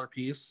leaf collar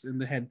piece in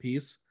the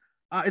headpiece.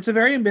 It's a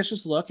very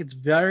ambitious look. It's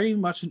very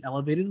much an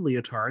elevated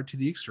leotard to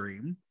the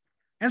extreme.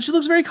 And she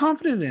looks very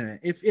confident in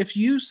it. If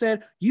you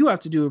said you have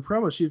to do a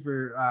promo shoot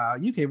for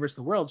UK versus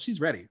the world, she's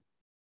ready.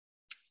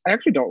 I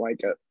actually don't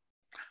like it.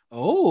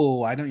 Oh,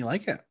 why don't you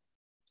like it?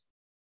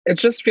 It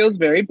just feels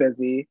very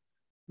busy.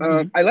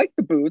 I like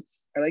the boots.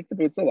 I like the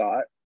boots a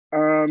lot.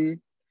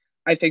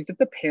 I think that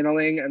the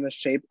paneling and the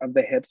shape of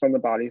the hips on the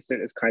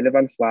bodysuit is kind of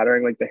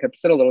unflattering. Like the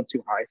hips sit a little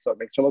too high, so it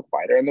makes her look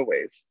wider in the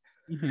waist.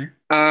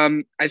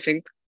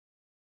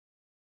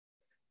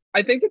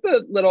 I think that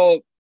the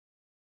little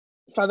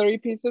feathery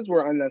pieces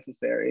were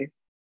unnecessary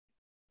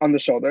on the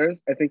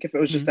shoulders. I think if it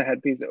was just a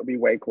headpiece, it would be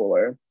way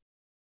cooler.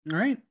 All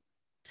right.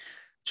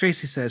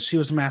 Tracy says she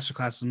was a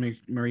masterclass in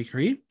Marie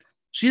Curie.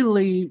 She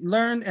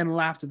learned and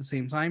laughed at the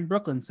same time.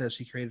 Brooklyn says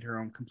she created her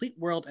own complete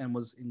world and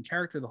was in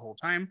character the whole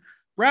time.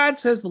 Brad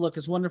says the look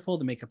is wonderful,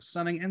 the makeup is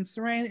stunning, and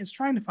Sarain is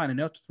trying to find a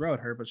note to throw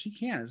at her, but she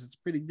can't. It's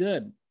pretty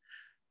good.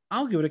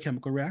 I'll give it a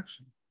chemical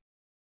reaction.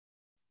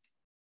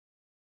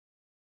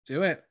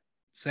 Do it.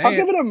 I'll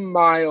give it a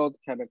mild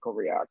chemical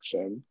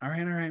reaction. All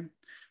right.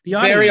 The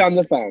audience, very on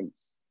the fence.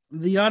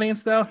 The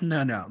audience, though,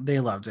 no, they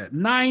loved it.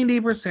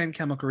 90%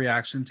 chemical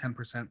reaction,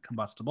 10%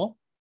 combustible.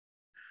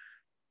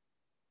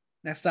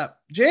 Next up,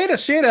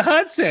 Shada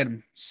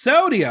Hudson,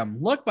 Sodium,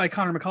 look by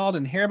Connor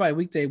McCall, hair by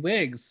Weekday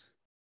Wigs.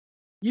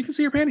 You can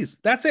see your panties.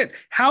 That's it.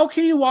 How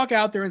can you walk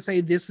out there and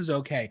say this is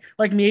okay?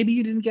 Like maybe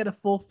you didn't get a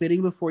full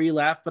fitting before you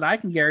left, but I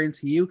can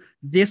guarantee you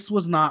this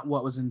was not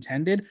what was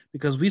intended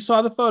because we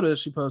saw the photos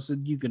she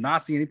posted. You could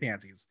not see any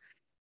panties.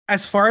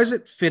 As far as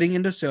it fitting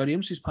into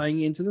Sodium, she's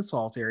playing into the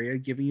salt area,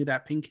 giving you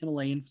that pink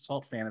Himalayan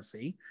salt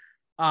fantasy.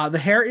 The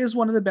hair is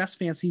one of the best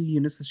fancy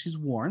units that she's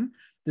worn.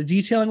 The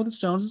detailing with the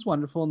stones is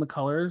wonderful, and the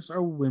colors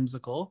are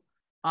whimsical.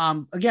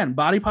 Again,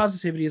 body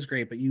positivity is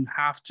great, but you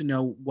have to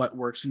know what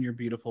works in your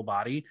beautiful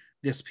body.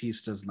 This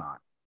piece does not.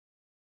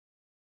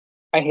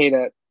 I hate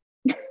it.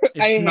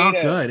 It's not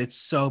good. It's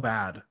so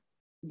bad.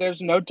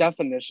 There's no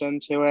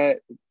definition to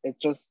it. It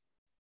just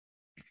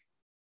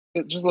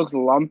looks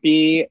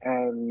lumpy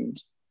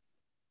and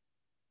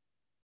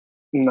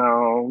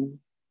no.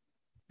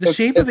 The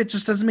shape of it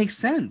just doesn't make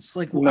sense.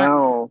 Like,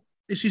 no.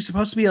 Is she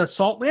supposed to be a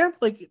salt lamp?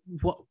 Like,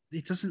 what?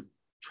 It doesn't.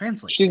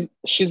 Translate.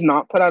 She's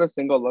not put out a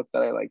single look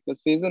that I like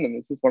this season, and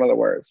this is one of the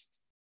worst.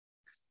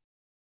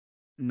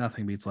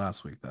 Nothing beats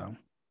last week, though.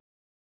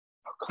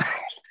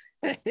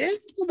 Oh,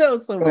 No,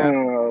 so bad.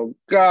 Oh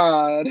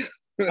God.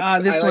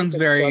 This one's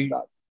very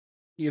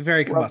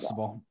Scrub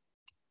combustible.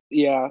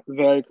 Yeah,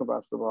 very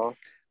combustible.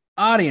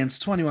 Audience,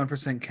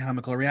 21%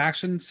 chemical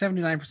reaction,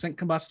 79%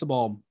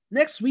 combustible.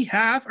 Next, we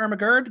have Irma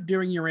Gerd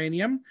doing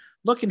Uranium.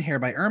 Look and Hair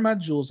by Irma,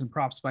 Jewels and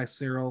Props by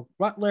Cyril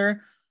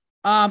Butler.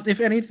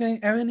 If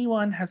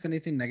anyone has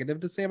anything negative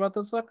to say about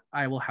this look,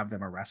 I will have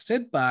them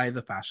arrested by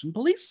the fashion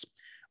police.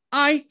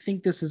 I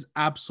think this is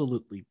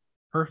absolutely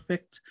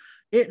perfect.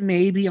 It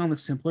may be on the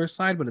simpler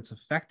side, but it's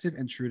effective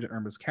and true to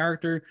Irma's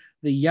character.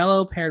 The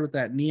yellow paired with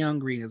that neon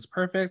green is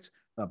perfect.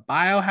 The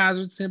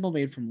biohazard symbol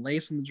made from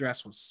lace in the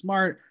dress was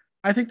smart.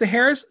 I think the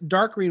hair is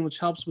dark green, which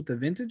helps with the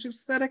vintage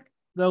aesthetic,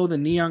 though the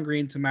neon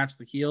green to match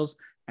the heels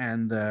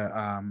and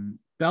the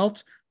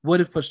belt would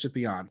have pushed it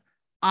beyond.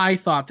 I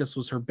thought this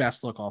was her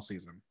best look all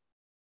season.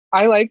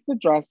 I like the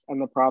dress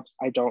and the props.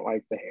 I don't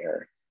like the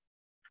hair.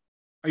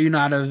 Are you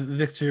not a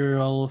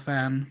Victorial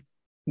fan?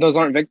 Those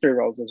aren't victory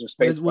rolls. Those are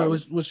space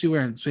buns. What's she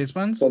wearing? Space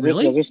buns?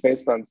 Those are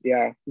space buns.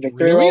 Yeah.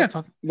 Victory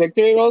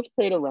rolls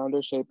create a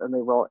rounder shape and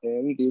they roll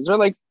in. These are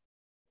like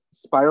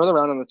spiral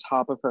around on the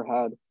top of her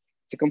head.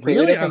 It's a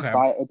completely different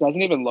style. It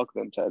doesn't even look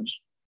vintage.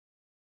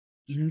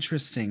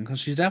 Interesting, because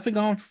she's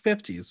definitely going for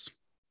 50s.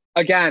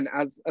 Again,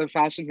 as a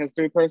fashion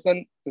history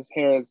person, this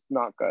hair is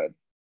not good.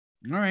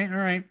 All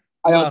right.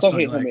 I also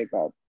hate her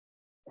makeup.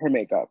 Her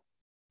makeup.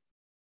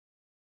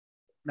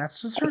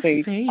 That's just her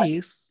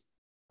face.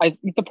 I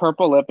think the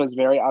purple lip is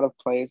very out of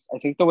place. I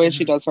think the way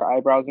she does her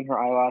eyebrows and her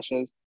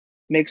eyelashes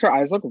makes her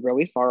eyes look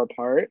really far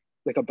apart,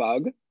 like a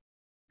bug.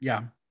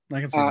 Yeah,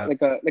 I can see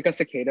that. Like a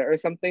cicada or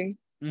something.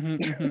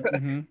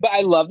 But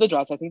I love the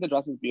dress. I think the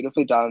dress is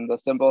beautifully done. The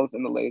symbols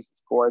and the lace is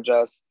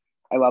gorgeous.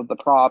 I love the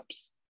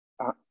props.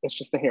 It's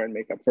just the hair and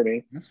makeup for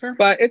me. That's fair.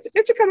 But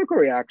it's a chemical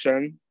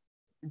reaction.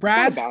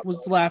 Brad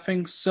was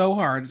laughing so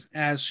hard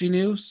as she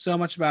knew so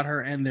much about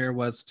her, and there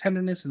was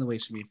tenderness in the way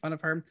she made fun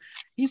of her.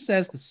 He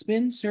says the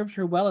spin served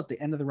her well at the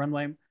end of the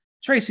runway.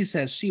 Tracy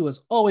says she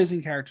was always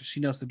in character. She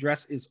knows the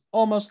dress is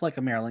almost like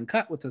a Marilyn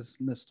cut with the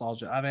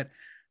nostalgia of it.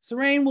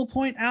 Serene will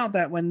point out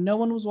that when no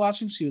one was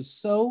watching, she was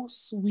so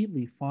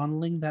sweetly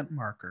fondling that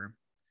marker.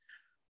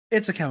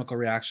 It's a chemical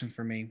reaction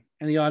for me.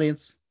 And the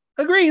audience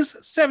agrees.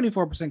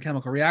 74%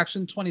 chemical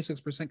reaction,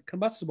 26%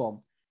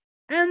 combustible.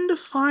 And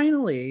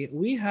finally,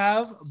 we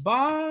have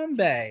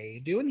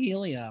Bombay doing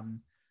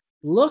Helium.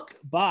 Look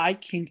by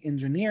Kink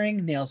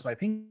Engineering, Nails by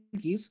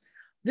Pinkies.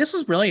 This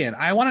was brilliant.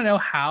 I want to know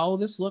how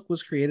this look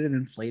was created and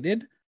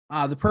inflated.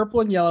 The purple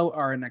and yellow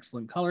are an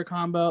excellent color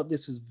combo.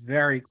 This is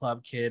very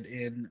Club Kid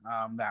in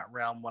that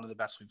realm, one of the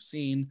best we've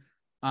seen.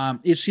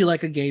 Is she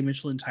like a gay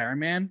Michelin Tire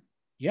Man?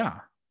 Yeah.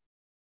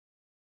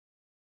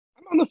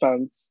 I'm on the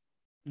fence.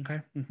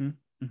 Okay.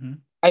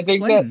 I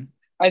think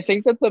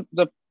that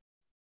the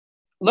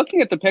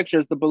looking at the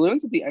pictures, the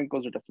balloons at the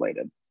ankles are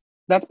deflated.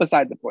 That's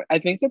beside the point. I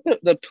think that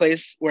the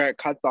place where it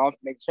cuts off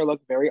makes her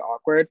look very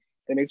awkward.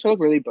 It makes her look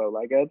really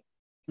bow-legged.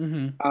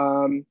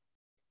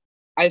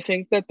 I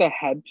think that the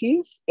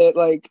headpiece,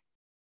 it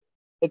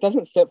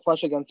doesn't sit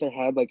flush against her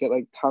head.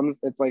 It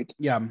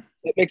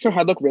makes her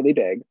head look really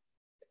big.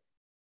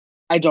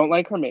 I don't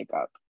like her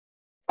makeup.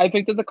 I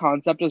think that the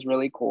concept is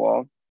really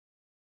cool.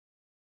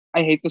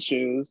 I hate the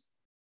shoes.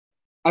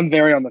 I'm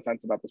very on the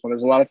fence about this one.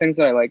 There's a lot of things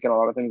that I like and a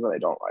lot of things that I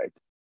don't like.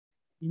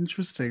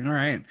 Interesting. All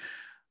right.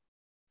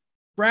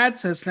 Brad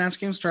says Snatch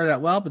Game started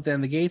out well, but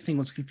then the gay thing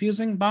was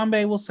confusing.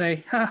 Bombay will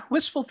say,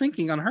 wishful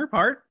thinking on her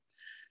part.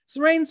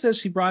 Serene says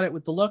she brought it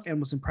with the look and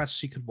was impressed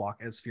she could walk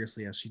as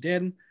fiercely as she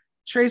did.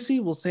 Tracy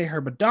will say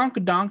her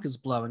badonkadonk is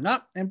blowing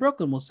up, and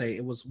Brooklyn will say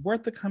it was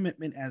worth the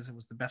commitment as it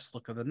was the best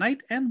look of the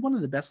night and one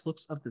of the best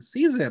looks of the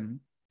season.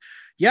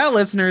 Yeah,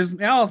 listeners,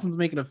 Allison's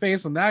making a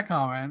face on that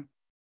comment.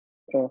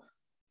 Oh.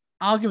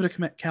 I'll give it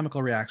a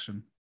chemical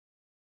reaction.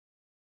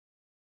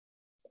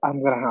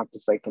 I'm going to have to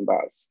say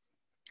combust.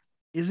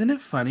 Isn't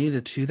it funny?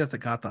 The two that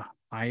got the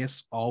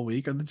highest all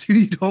week are the two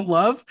you don't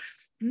love?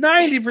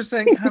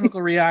 90%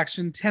 chemical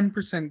reaction,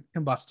 10%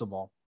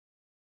 combustible.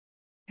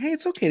 Hey,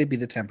 it's okay to be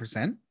the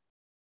 10%.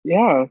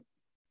 Yeah.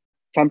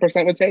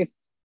 10% with taste.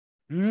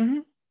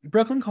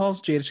 Brooklyn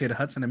calls Jada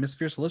Hudson and Miss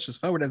Fierce Delicious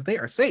forward as they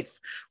are safe,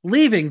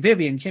 leaving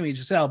Vivian, Kimmy,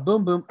 Giselle,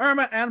 Boom Boom,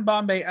 Irma, and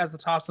Bombay as the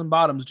tops and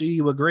bottoms. Do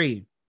you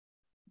agree?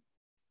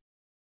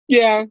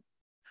 Yeah.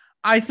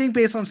 I think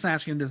based on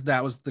Snatch Game,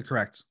 that was the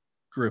correct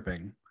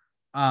grouping.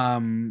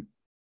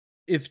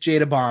 If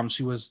Jada bombed,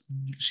 she would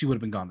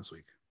have been gone this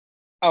week.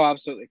 Oh,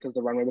 absolutely, because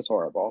the runway was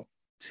horrible.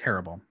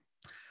 Terrible. All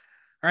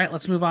right,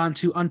 let's move on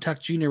to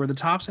Untucked Junior, where the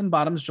tops and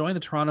bottoms join the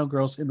Toronto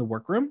girls in the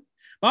workroom.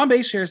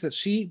 Bombay shares that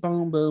she,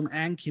 Boom Boom,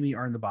 and Kimmy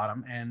are in the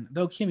bottom, and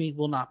though Kimmy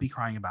will not be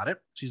crying about it,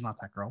 she's not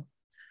that girl.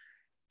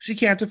 She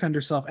can't defend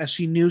herself as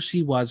she knew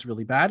she was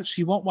really bad.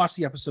 She won't watch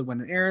the episode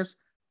when it airs.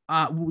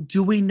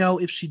 Do we know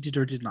if she did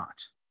or did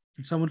not?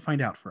 Can someone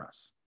find out for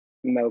us?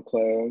 No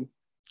clue.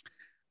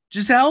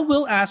 Giselle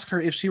will ask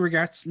her if she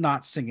regrets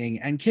not singing,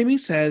 and Kimmy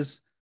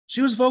says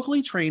She was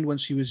vocally trained when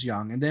she was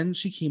young, and then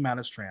she came out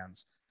as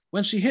trans.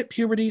 When she hit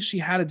puberty, she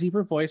had a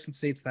deeper voice and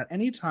states that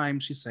anytime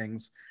she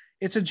sings,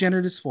 it's a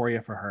gender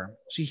dysphoria for her.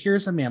 She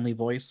hears a manly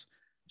voice.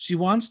 She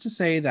wants to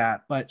say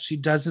that, but she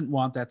doesn't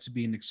want that to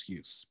be an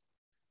excuse.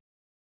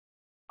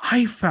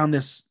 I found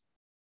this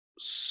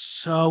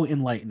so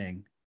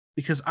enlightening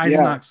because I did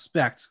not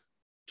expect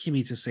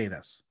Kimmy to say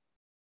this.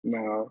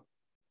 No.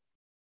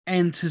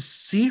 And to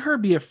see her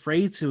be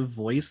afraid to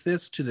voice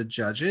this to the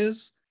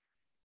judges,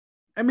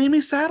 it made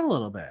me sad a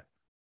little bit.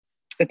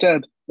 It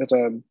did. It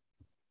did.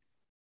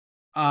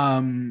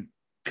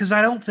 Because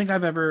I don't think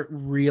I've ever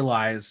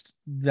realized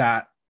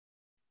that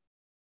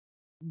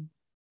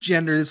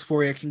gender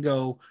dysphoria can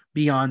go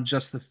beyond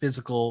just the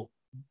physical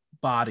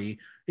body.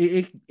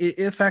 It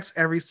affects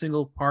every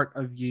single part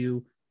of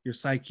you, your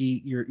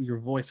psyche, your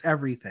voice,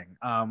 everything.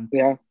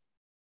 Yeah.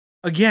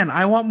 Again,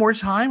 I want more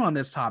time on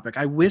this topic.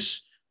 I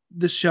wish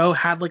the show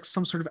had like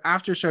some sort of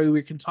after show where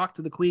we can talk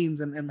to the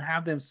queens and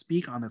have them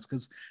speak on this,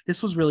 because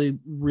this was really,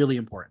 really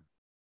important.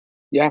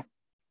 Yeah.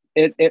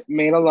 It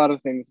made a lot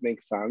of things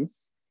make sense.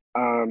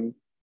 And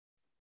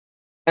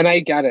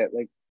I get it.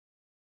 Like,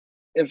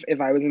 if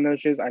I was in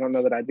those shoes, I don't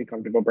know that I'd be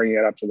comfortable bringing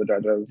it up to the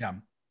judges. Yeah.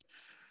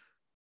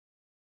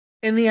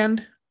 In the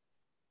end,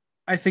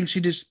 I think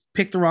she just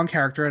picked the wrong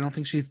character. I don't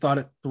think she thought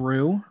it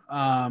through.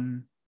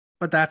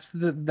 But that's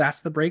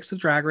the breaks of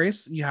Drag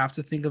Race. You have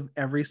to think of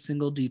every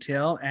single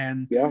detail.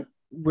 And yeah,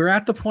 we're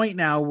at the point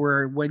now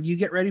where when you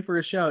get ready for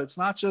a show, it's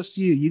not just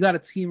you. You got a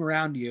team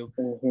around you.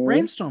 Mm-hmm.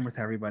 Brainstorm with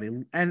everybody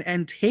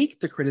and take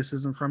the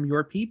criticism from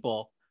your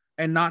people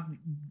and not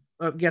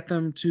get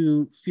them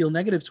to feel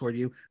negative toward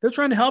you. They're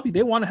trying to help you.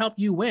 They want to help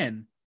you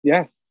win.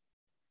 Yeah.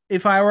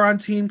 If I were on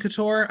Team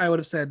Couture, I would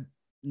have said,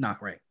 not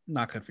great.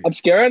 Not good for you.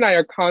 Obscura and I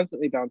are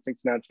constantly bouncing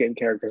Snatch Game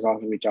characters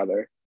off of each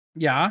other.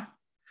 Yeah.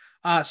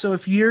 So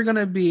if you're going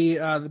to be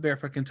the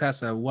Barefoot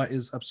Contessa, what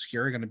is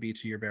Obscura going to be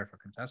to your Barefoot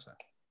Contessa?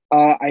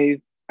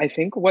 I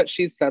think what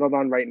she's settled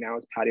on right now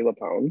is Patti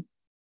LuPone.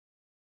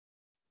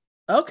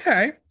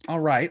 Okay. All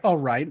right.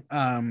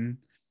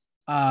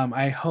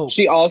 I hope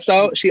she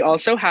also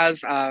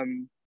has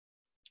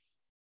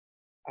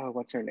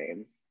what's her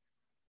name?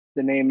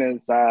 The name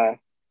is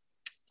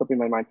slipping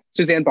my mind.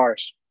 Suzanne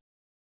Barsh.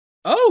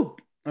 Oh,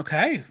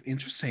 okay.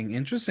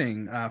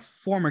 Interesting.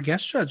 Former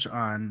guest judge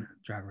on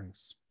Drag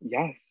Race.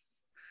 Yes.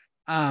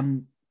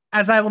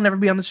 As I will never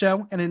be on the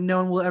show, and no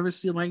one will ever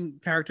see my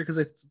character because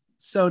it's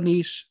so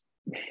niche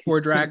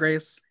for Drag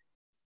Race.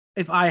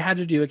 If I had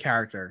to do a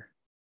character,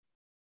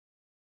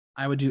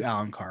 I would do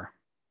Alan Carr.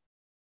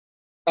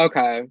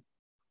 Okay.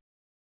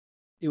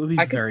 It would be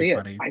very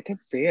funny. I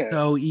could see it.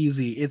 So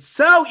easy. It's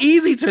so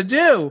easy to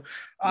do.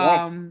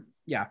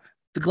 Yeah.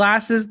 The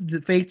glasses,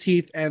 the fake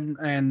teeth,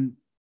 and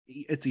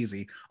it's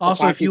easy.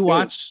 Also, if you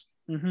watch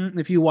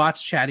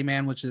Chatty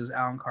Man, which is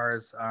Alan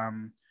Carr's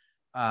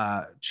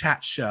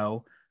chat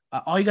show,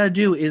 all you got to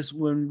do is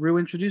when Rue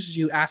introduces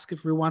you, ask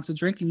if Rue wants a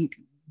drink, and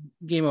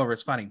game over.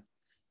 It's funny.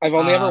 I've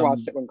only ever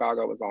watched it when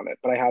Gaga was on it,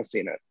 but I have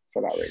seen it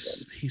for that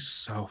reason. He's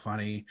so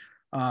funny.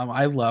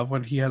 I love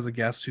when he has a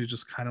guest who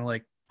just kind of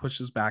like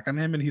pushes back on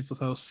him and he's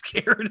so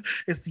scared.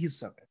 He's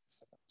so good.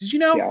 Did you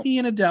know he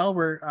and Adele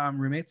were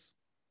roommates?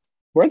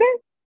 Were they?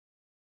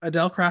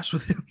 Adele crashed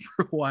with him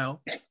for a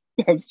while.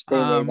 That's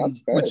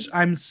good. Which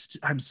I'm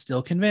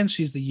still convinced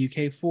she's the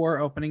UK4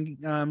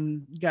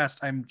 opening guest.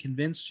 I'm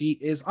convinced she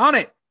is on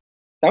it.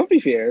 That would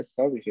be fierce.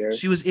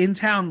 She was in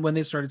town when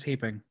they started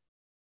taping,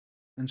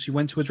 and she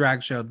went to a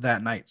drag show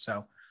that night.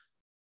 So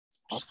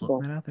just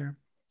floating that out there.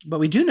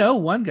 But we do know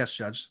one guest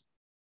judge.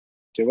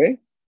 Do we?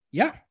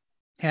 Yeah,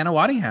 Hannah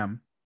Waddingham.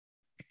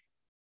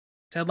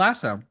 Ted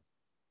Lasso.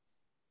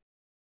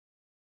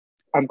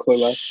 I'm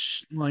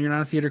clueless. Well, you're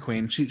not a theater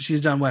queen.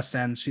 She's done West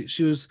End.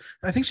 She was.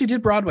 I think she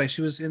did Broadway.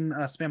 She was in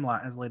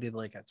Spamalot as Lady of the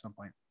Lake at some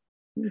point.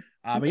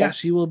 But yeah,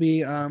 she will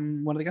be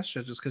one of the guest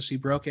judges because she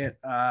broke it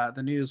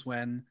the news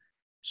when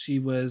she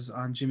was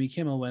on Jimmy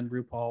Kimmel when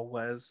RuPaul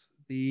was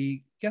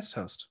the guest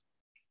host.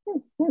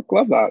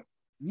 Love that.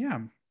 Yeah,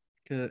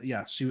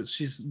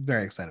 she's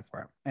very excited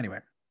for it. Anyway,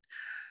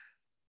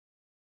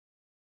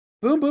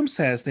 Boom Boom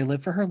says they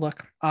live for her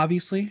look,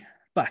 obviously,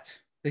 but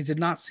they did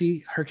not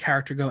see her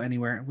character go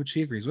anywhere, which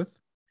she agrees with.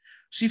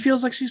 She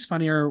feels like she's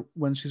funnier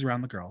when she's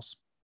around the girls.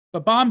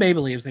 But Bombay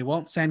believes they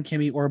won't send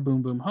Kimmy or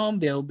Boom Boom home.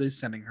 They'll be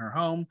sending her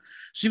home.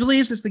 She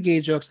believes it's the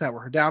gay jokes that were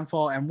her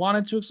downfall and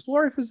wanted to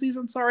explore if Aziz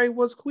Ansari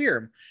was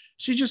queer.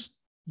 She just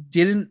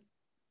didn't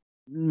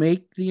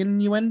make the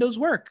innuendos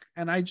work.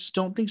 And I just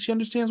don't think she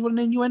understands what an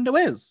innuendo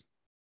is.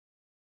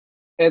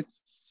 It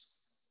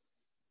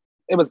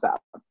was bad.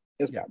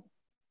 It was bad.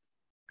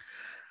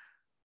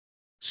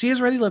 She is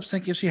ready to lip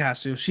sync if she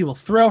has to. She will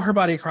throw her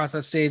body across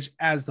that stage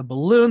as the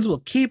balloons will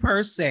keep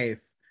her safe.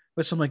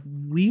 Which I'm like,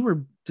 we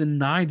were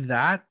denied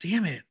that?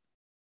 Damn it.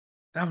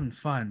 That would have been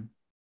fun.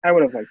 I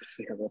would have liked to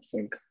see her lip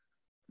sync.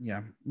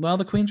 Yeah. Well,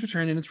 the Queen's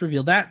return, and it's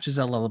revealed that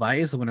Giselle Lullaby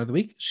is the winner of the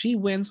week. She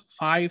wins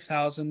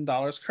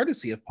 $5,000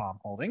 courtesy of Palm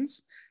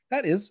Holdings.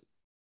 That is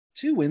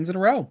 2 wins in a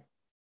row.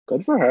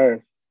 Good for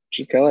her.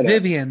 She's killing it.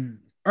 Vivian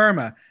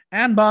Irma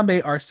and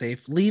Bombay are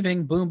safe,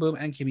 leaving Boom Boom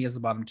and Kimmy as the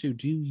bottom two.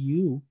 Do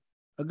you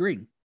agree?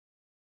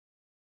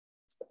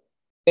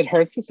 It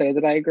hurts to say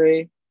that I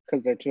agree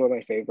because they're two of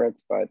my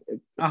favorites, but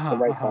it's the Uh-huh,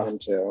 right uh-huh. bottom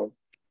two.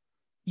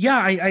 Yeah,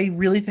 I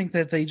really think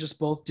that they just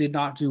both did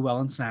not do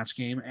well in Snatch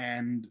Game,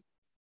 and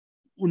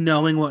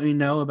knowing what we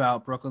know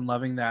about Brooklyn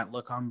loving that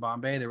look on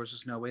Bombay, there was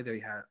just no way they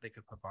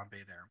could put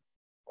Bombay there.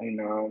 I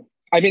know.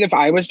 I mean, if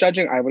I was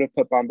judging, I would have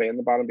put Bombay in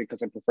the bottom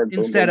because I preferred Boom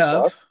Instead Boom's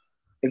look of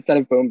instead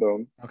of Boom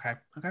Boom. okay,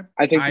 okay.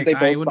 I think that they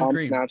I both would bombed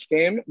agree. Snatch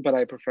Game, but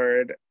I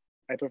preferred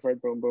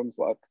Boom Boom's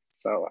look,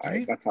 so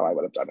Right. that's how I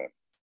would have done it.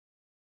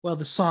 Well,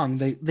 the song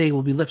they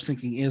will be lip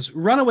syncing is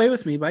 "Run Away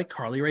with Me" by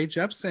Carly Rae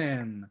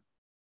Jepsen.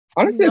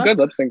 I Honestly, a love. good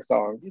lip sync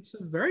song. It's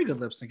a very good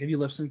lip sync. Have you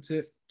lip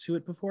synced to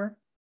it before?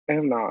 I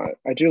am not.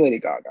 I do Lady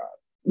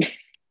Gaga.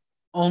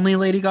 Only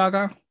Lady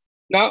Gaga.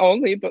 Not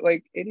only, but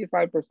like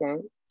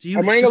 85%. Do you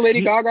I'm wearing a just Lady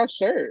hate? Gaga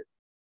shirt.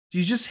 Do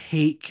you just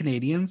hate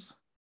Canadians?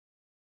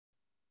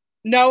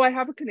 No, I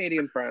have a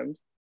Canadian friend.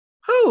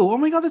 Who? Oh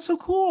my god, that's so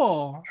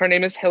cool. Her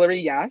name is Hillary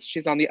Yes.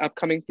 She's on the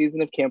upcoming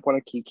season of Camp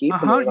Wanakiki Uh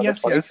huh. premiering on the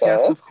Yes, yes,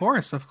 yes. 25th. Of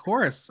course, of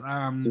course.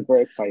 Super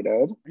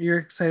excited. You're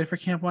excited for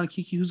Camp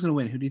Wanakiki. Who's gonna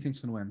win? Who do you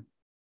think's gonna win?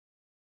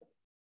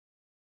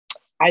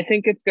 I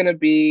think it's going to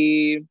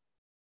be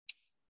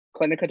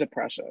Clinica de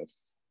Precious.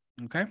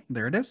 Okay,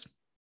 there it is.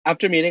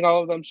 After meeting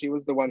all of them, she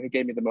was the one who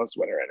gave me the most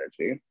winner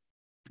energy.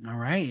 All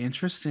right,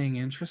 interesting,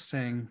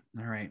 interesting.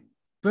 All right,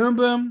 Boom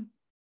Boom,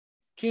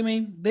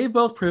 Kimmy. They've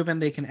both proven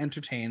they can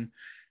entertain,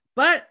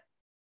 but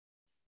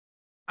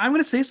I'm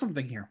gonna say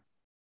something here.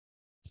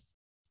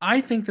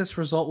 I think this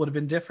result would have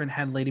been different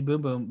had Lady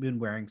Boom Boom been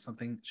wearing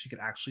something she could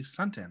actually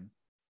stunt in.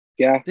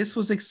 Yeah. This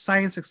was a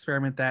science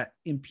experiment that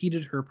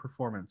impeded her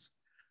performance,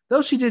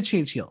 though she did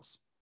change heels.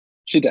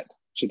 She did.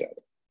 She did.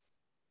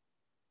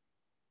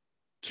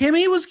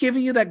 Kimmy was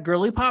giving you that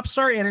girly pop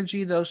star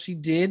energy, though she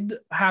did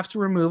have to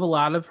remove a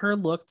lot of her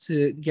look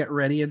to get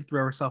ready and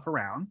throw herself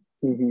around.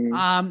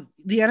 Mm-hmm.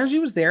 The energy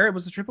was there. It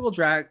was a typical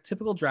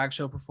drag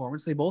show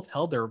performance. They both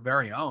held their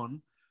very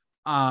own.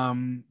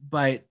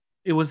 But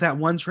it was that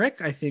one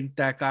trick, I think,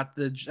 that got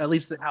at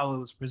least how it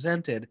was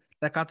presented,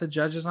 that got the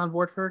judges on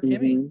board for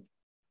Kimmy.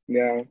 Mm-hmm.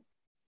 Yeah.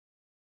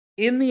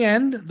 In the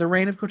end, the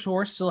reign of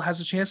Couture still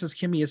has a chance as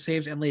Kimmy is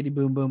saved and Lady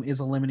Boom Boom is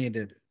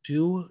eliminated.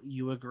 Do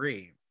you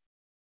agree?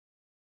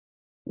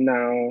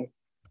 No.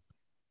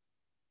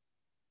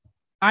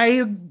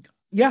 I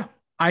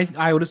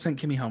would have sent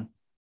Kimmy home.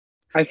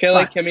 I feel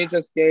like But Kimmy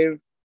just gave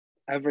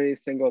every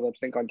single lip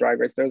sync on Drag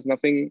Race. There's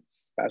nothing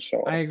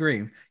special. I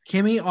agree.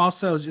 Kimmy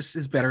also just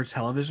is better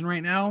television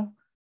right now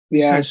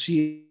Yeah. because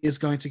she is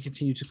going to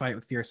continue to fight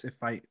with Fierce if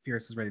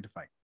Fierce is ready to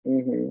fight.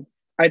 Mm-hmm.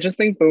 I just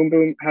think Boom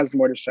Boom has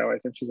more to show. I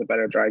think she's a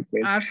better drag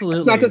queen. Absolutely.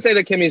 It's not to say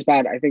that Kimmy's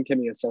bad. I think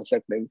Kimmy is so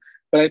sickening,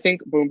 but I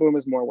think Boom Boom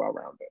is more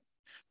well-rounded.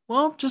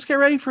 Well, just get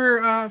ready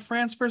for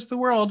France versus the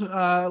world.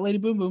 Lady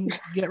Boom Boom,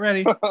 get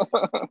ready.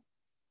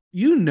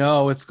 You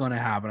know it's going to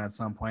happen at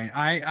some point.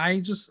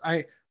 I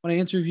when I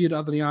interviewed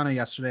Adriana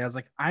yesterday, I was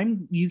like,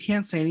 you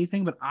can't say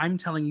anything, but I'm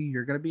telling you,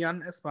 you're going to be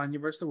on España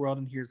versus the world,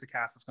 and here's the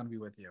cast that's going to be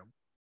with you.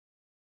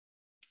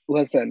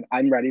 Listen,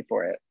 I'm ready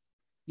for it.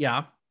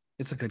 Yeah,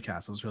 it's a good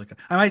cast. It was really good.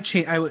 I might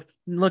change.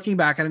 Looking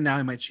back at it now,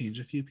 I might change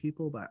a few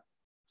people, but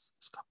it's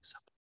going to be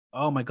something.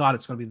 Oh my god,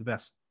 it's going to be the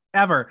best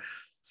ever.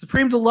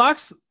 Supreme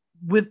Deluxe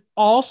with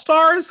All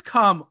Stars.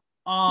 Come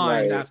on,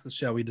 right. That's the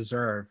show we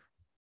deserve.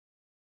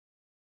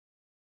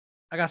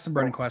 I got some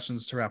burning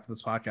questions to wrap up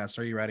this podcast.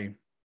 Are you ready?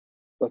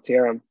 Let's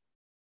hear them.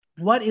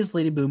 What is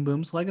Lady Boom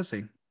Boom's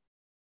legacy?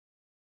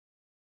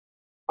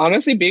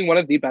 Honestly, being one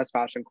of the best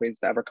fashion queens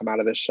to ever come out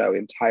of this show, the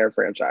entire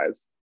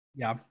franchise.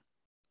 Yeah.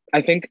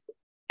 I think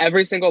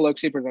every single look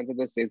she presented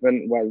this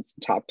season was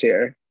top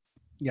tier.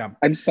 Yeah.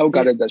 I'm so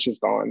gutted that she's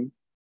gone.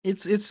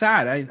 It's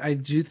sad. I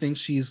do think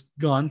she's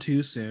gone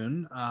too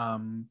soon.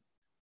 But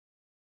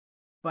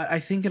I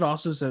think it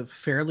also is a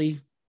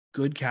fairly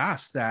good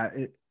cast that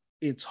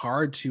it's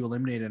hard to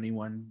eliminate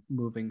anyone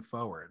moving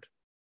forward.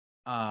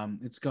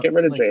 Get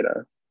rid of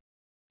Jada.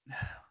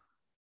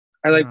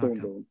 I like Boom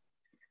Boom.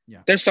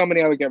 Yeah. There's so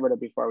many I would get rid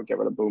of before I would get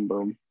rid of Boom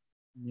Boom.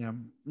 Yeah.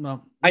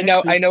 Well, I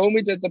know when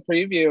we did the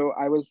preview,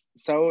 I was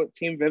so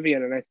Team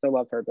Vivian and I still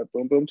love her, but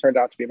Boom Boom turned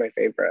out to be my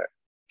favorite.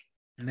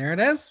 And there it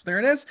is. There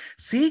it is.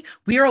 See,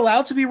 we are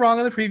allowed to be wrong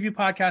on the preview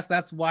podcast.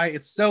 That's why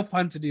it's so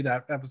fun to do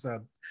that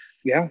episode.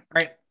 Yeah. All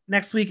right.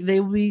 Next week, they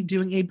will be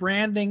doing a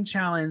branding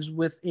challenge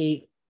with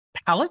a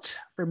palette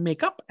for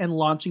makeup and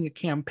launching a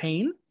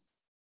campaign.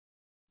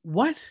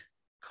 What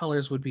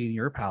colors would be in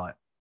your palette?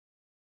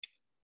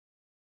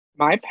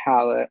 My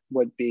palette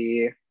would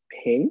be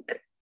pink,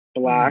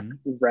 black,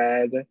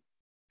 red,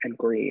 and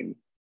green.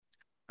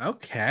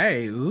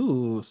 Okay.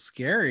 Ooh,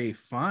 scary,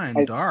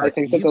 fun, dark. I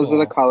think that those are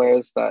the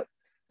colors that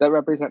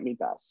represent me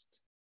best.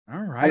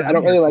 All right. I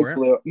don't really like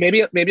blue.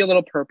 Maybe a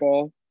little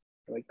purple.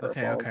 I like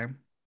purple. Okay.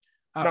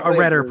 A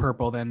red or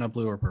purple, then a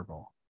blue or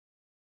purple.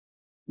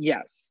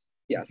 Yes.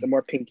 A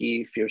more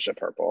pinky fuchsia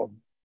purple.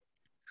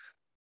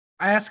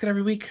 I ask it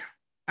every week.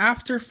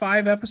 After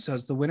 5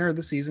 episodes, the winner of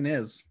the season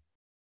is.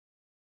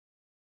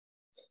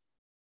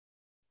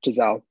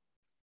 Giselle.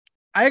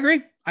 I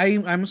agree.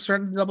 I'm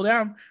starting to double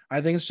down.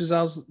 I think it's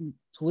Giselle's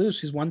to lose.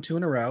 She's won 2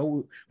 in a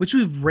row, which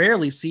we've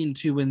rarely seen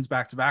 2 wins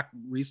back to back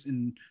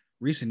in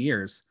recent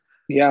years.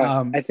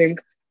 Yeah, I think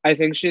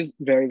she's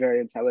very, very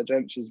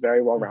intelligent. She's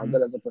very well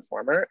rounded as a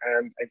performer,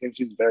 and I think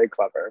she's very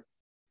clever.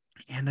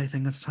 And I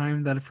think it's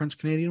time that a French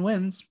Canadian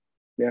wins.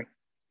 Yeah.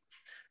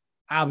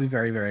 I'll be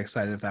very, very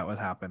excited if that would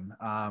happen.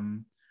 I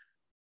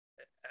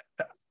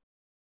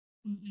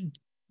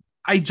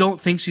don't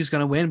think she's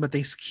going to win, but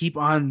they keep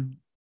on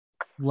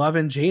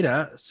loving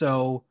Jada.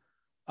 So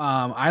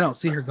I don't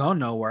see her going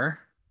nowhere.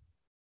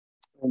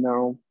 I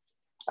know.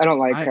 I don't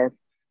like her.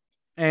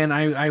 And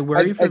I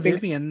worry for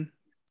Vivian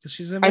because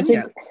she's in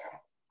yet.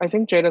 I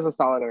think Jada's a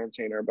solid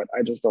entertainer, but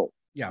I just don't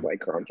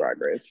like her on Drag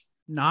Race.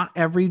 Not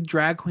every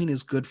drag queen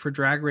is good for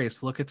Drag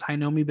Race. Look at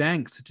Tynomi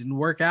Banks. It didn't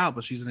work out,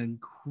 but she's an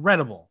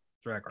incredible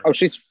drag race. Oh,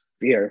 she's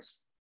fierce.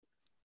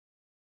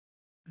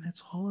 And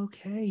it's all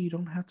okay. You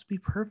don't have to be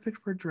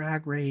perfect for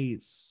Drag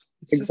Race.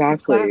 It's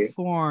exactly. just a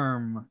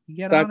platform. You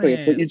get exactly. On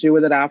it's what you do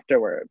with it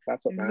afterwards.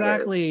 That's what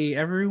exactly.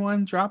 matters.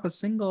 Everyone drop a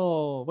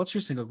single. What's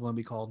your single going to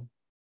be called?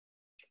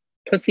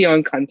 Pussy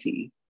on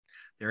Cunty.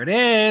 There it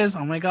is.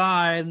 Oh my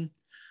God.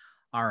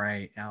 All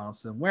right,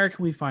 Allison, where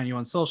can we find you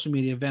on social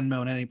media, Venmo,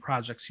 and any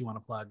projects you want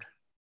to plug?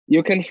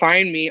 You can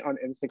find me on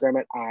Instagram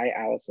at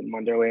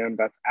 @AllisonWonderland.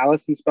 That's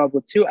Allison spelled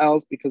with 2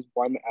 L's because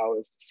 1 L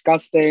is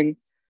disgusting.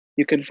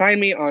 You can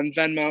find me on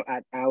Venmo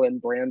at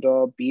Alan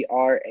Brandel,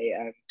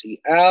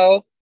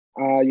 BRANDL.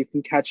 You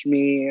can catch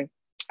me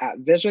at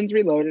Visions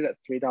Reloaded at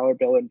 $3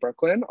 Bill in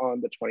Brooklyn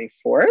on the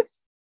 24th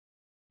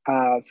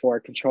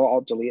for Control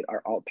Alt Delete,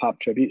 our alt pop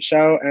tribute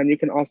show. And you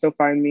can also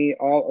find me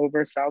all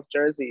over South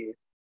Jersey.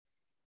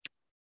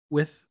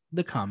 With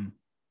the cum.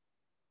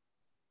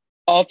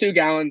 All 2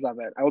 gallons of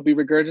it. I will be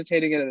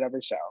regurgitating it at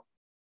every show.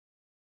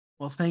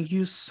 Well, thank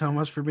you so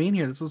much for being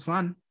here. This was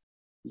fun.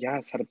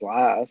 Yes, had a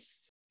blast.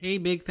 A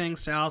big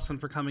thanks to Allison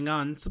for coming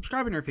on.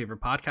 Subscribe on your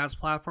favorite podcast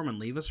platform and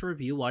leave us a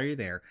review while you're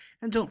there.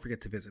 And don't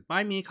forget to visit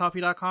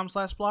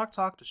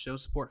buymeacoffee.com/blogtalk to show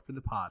support for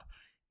the pod.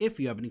 If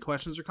you have any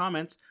questions or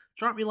comments,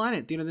 drop me a line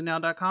at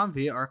theendofthenow.com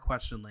via our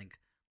question link.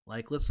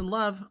 Like, listen,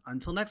 love.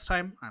 Until next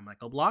time, I'm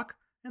Michael Block,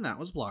 and that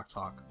was Block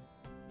Talk.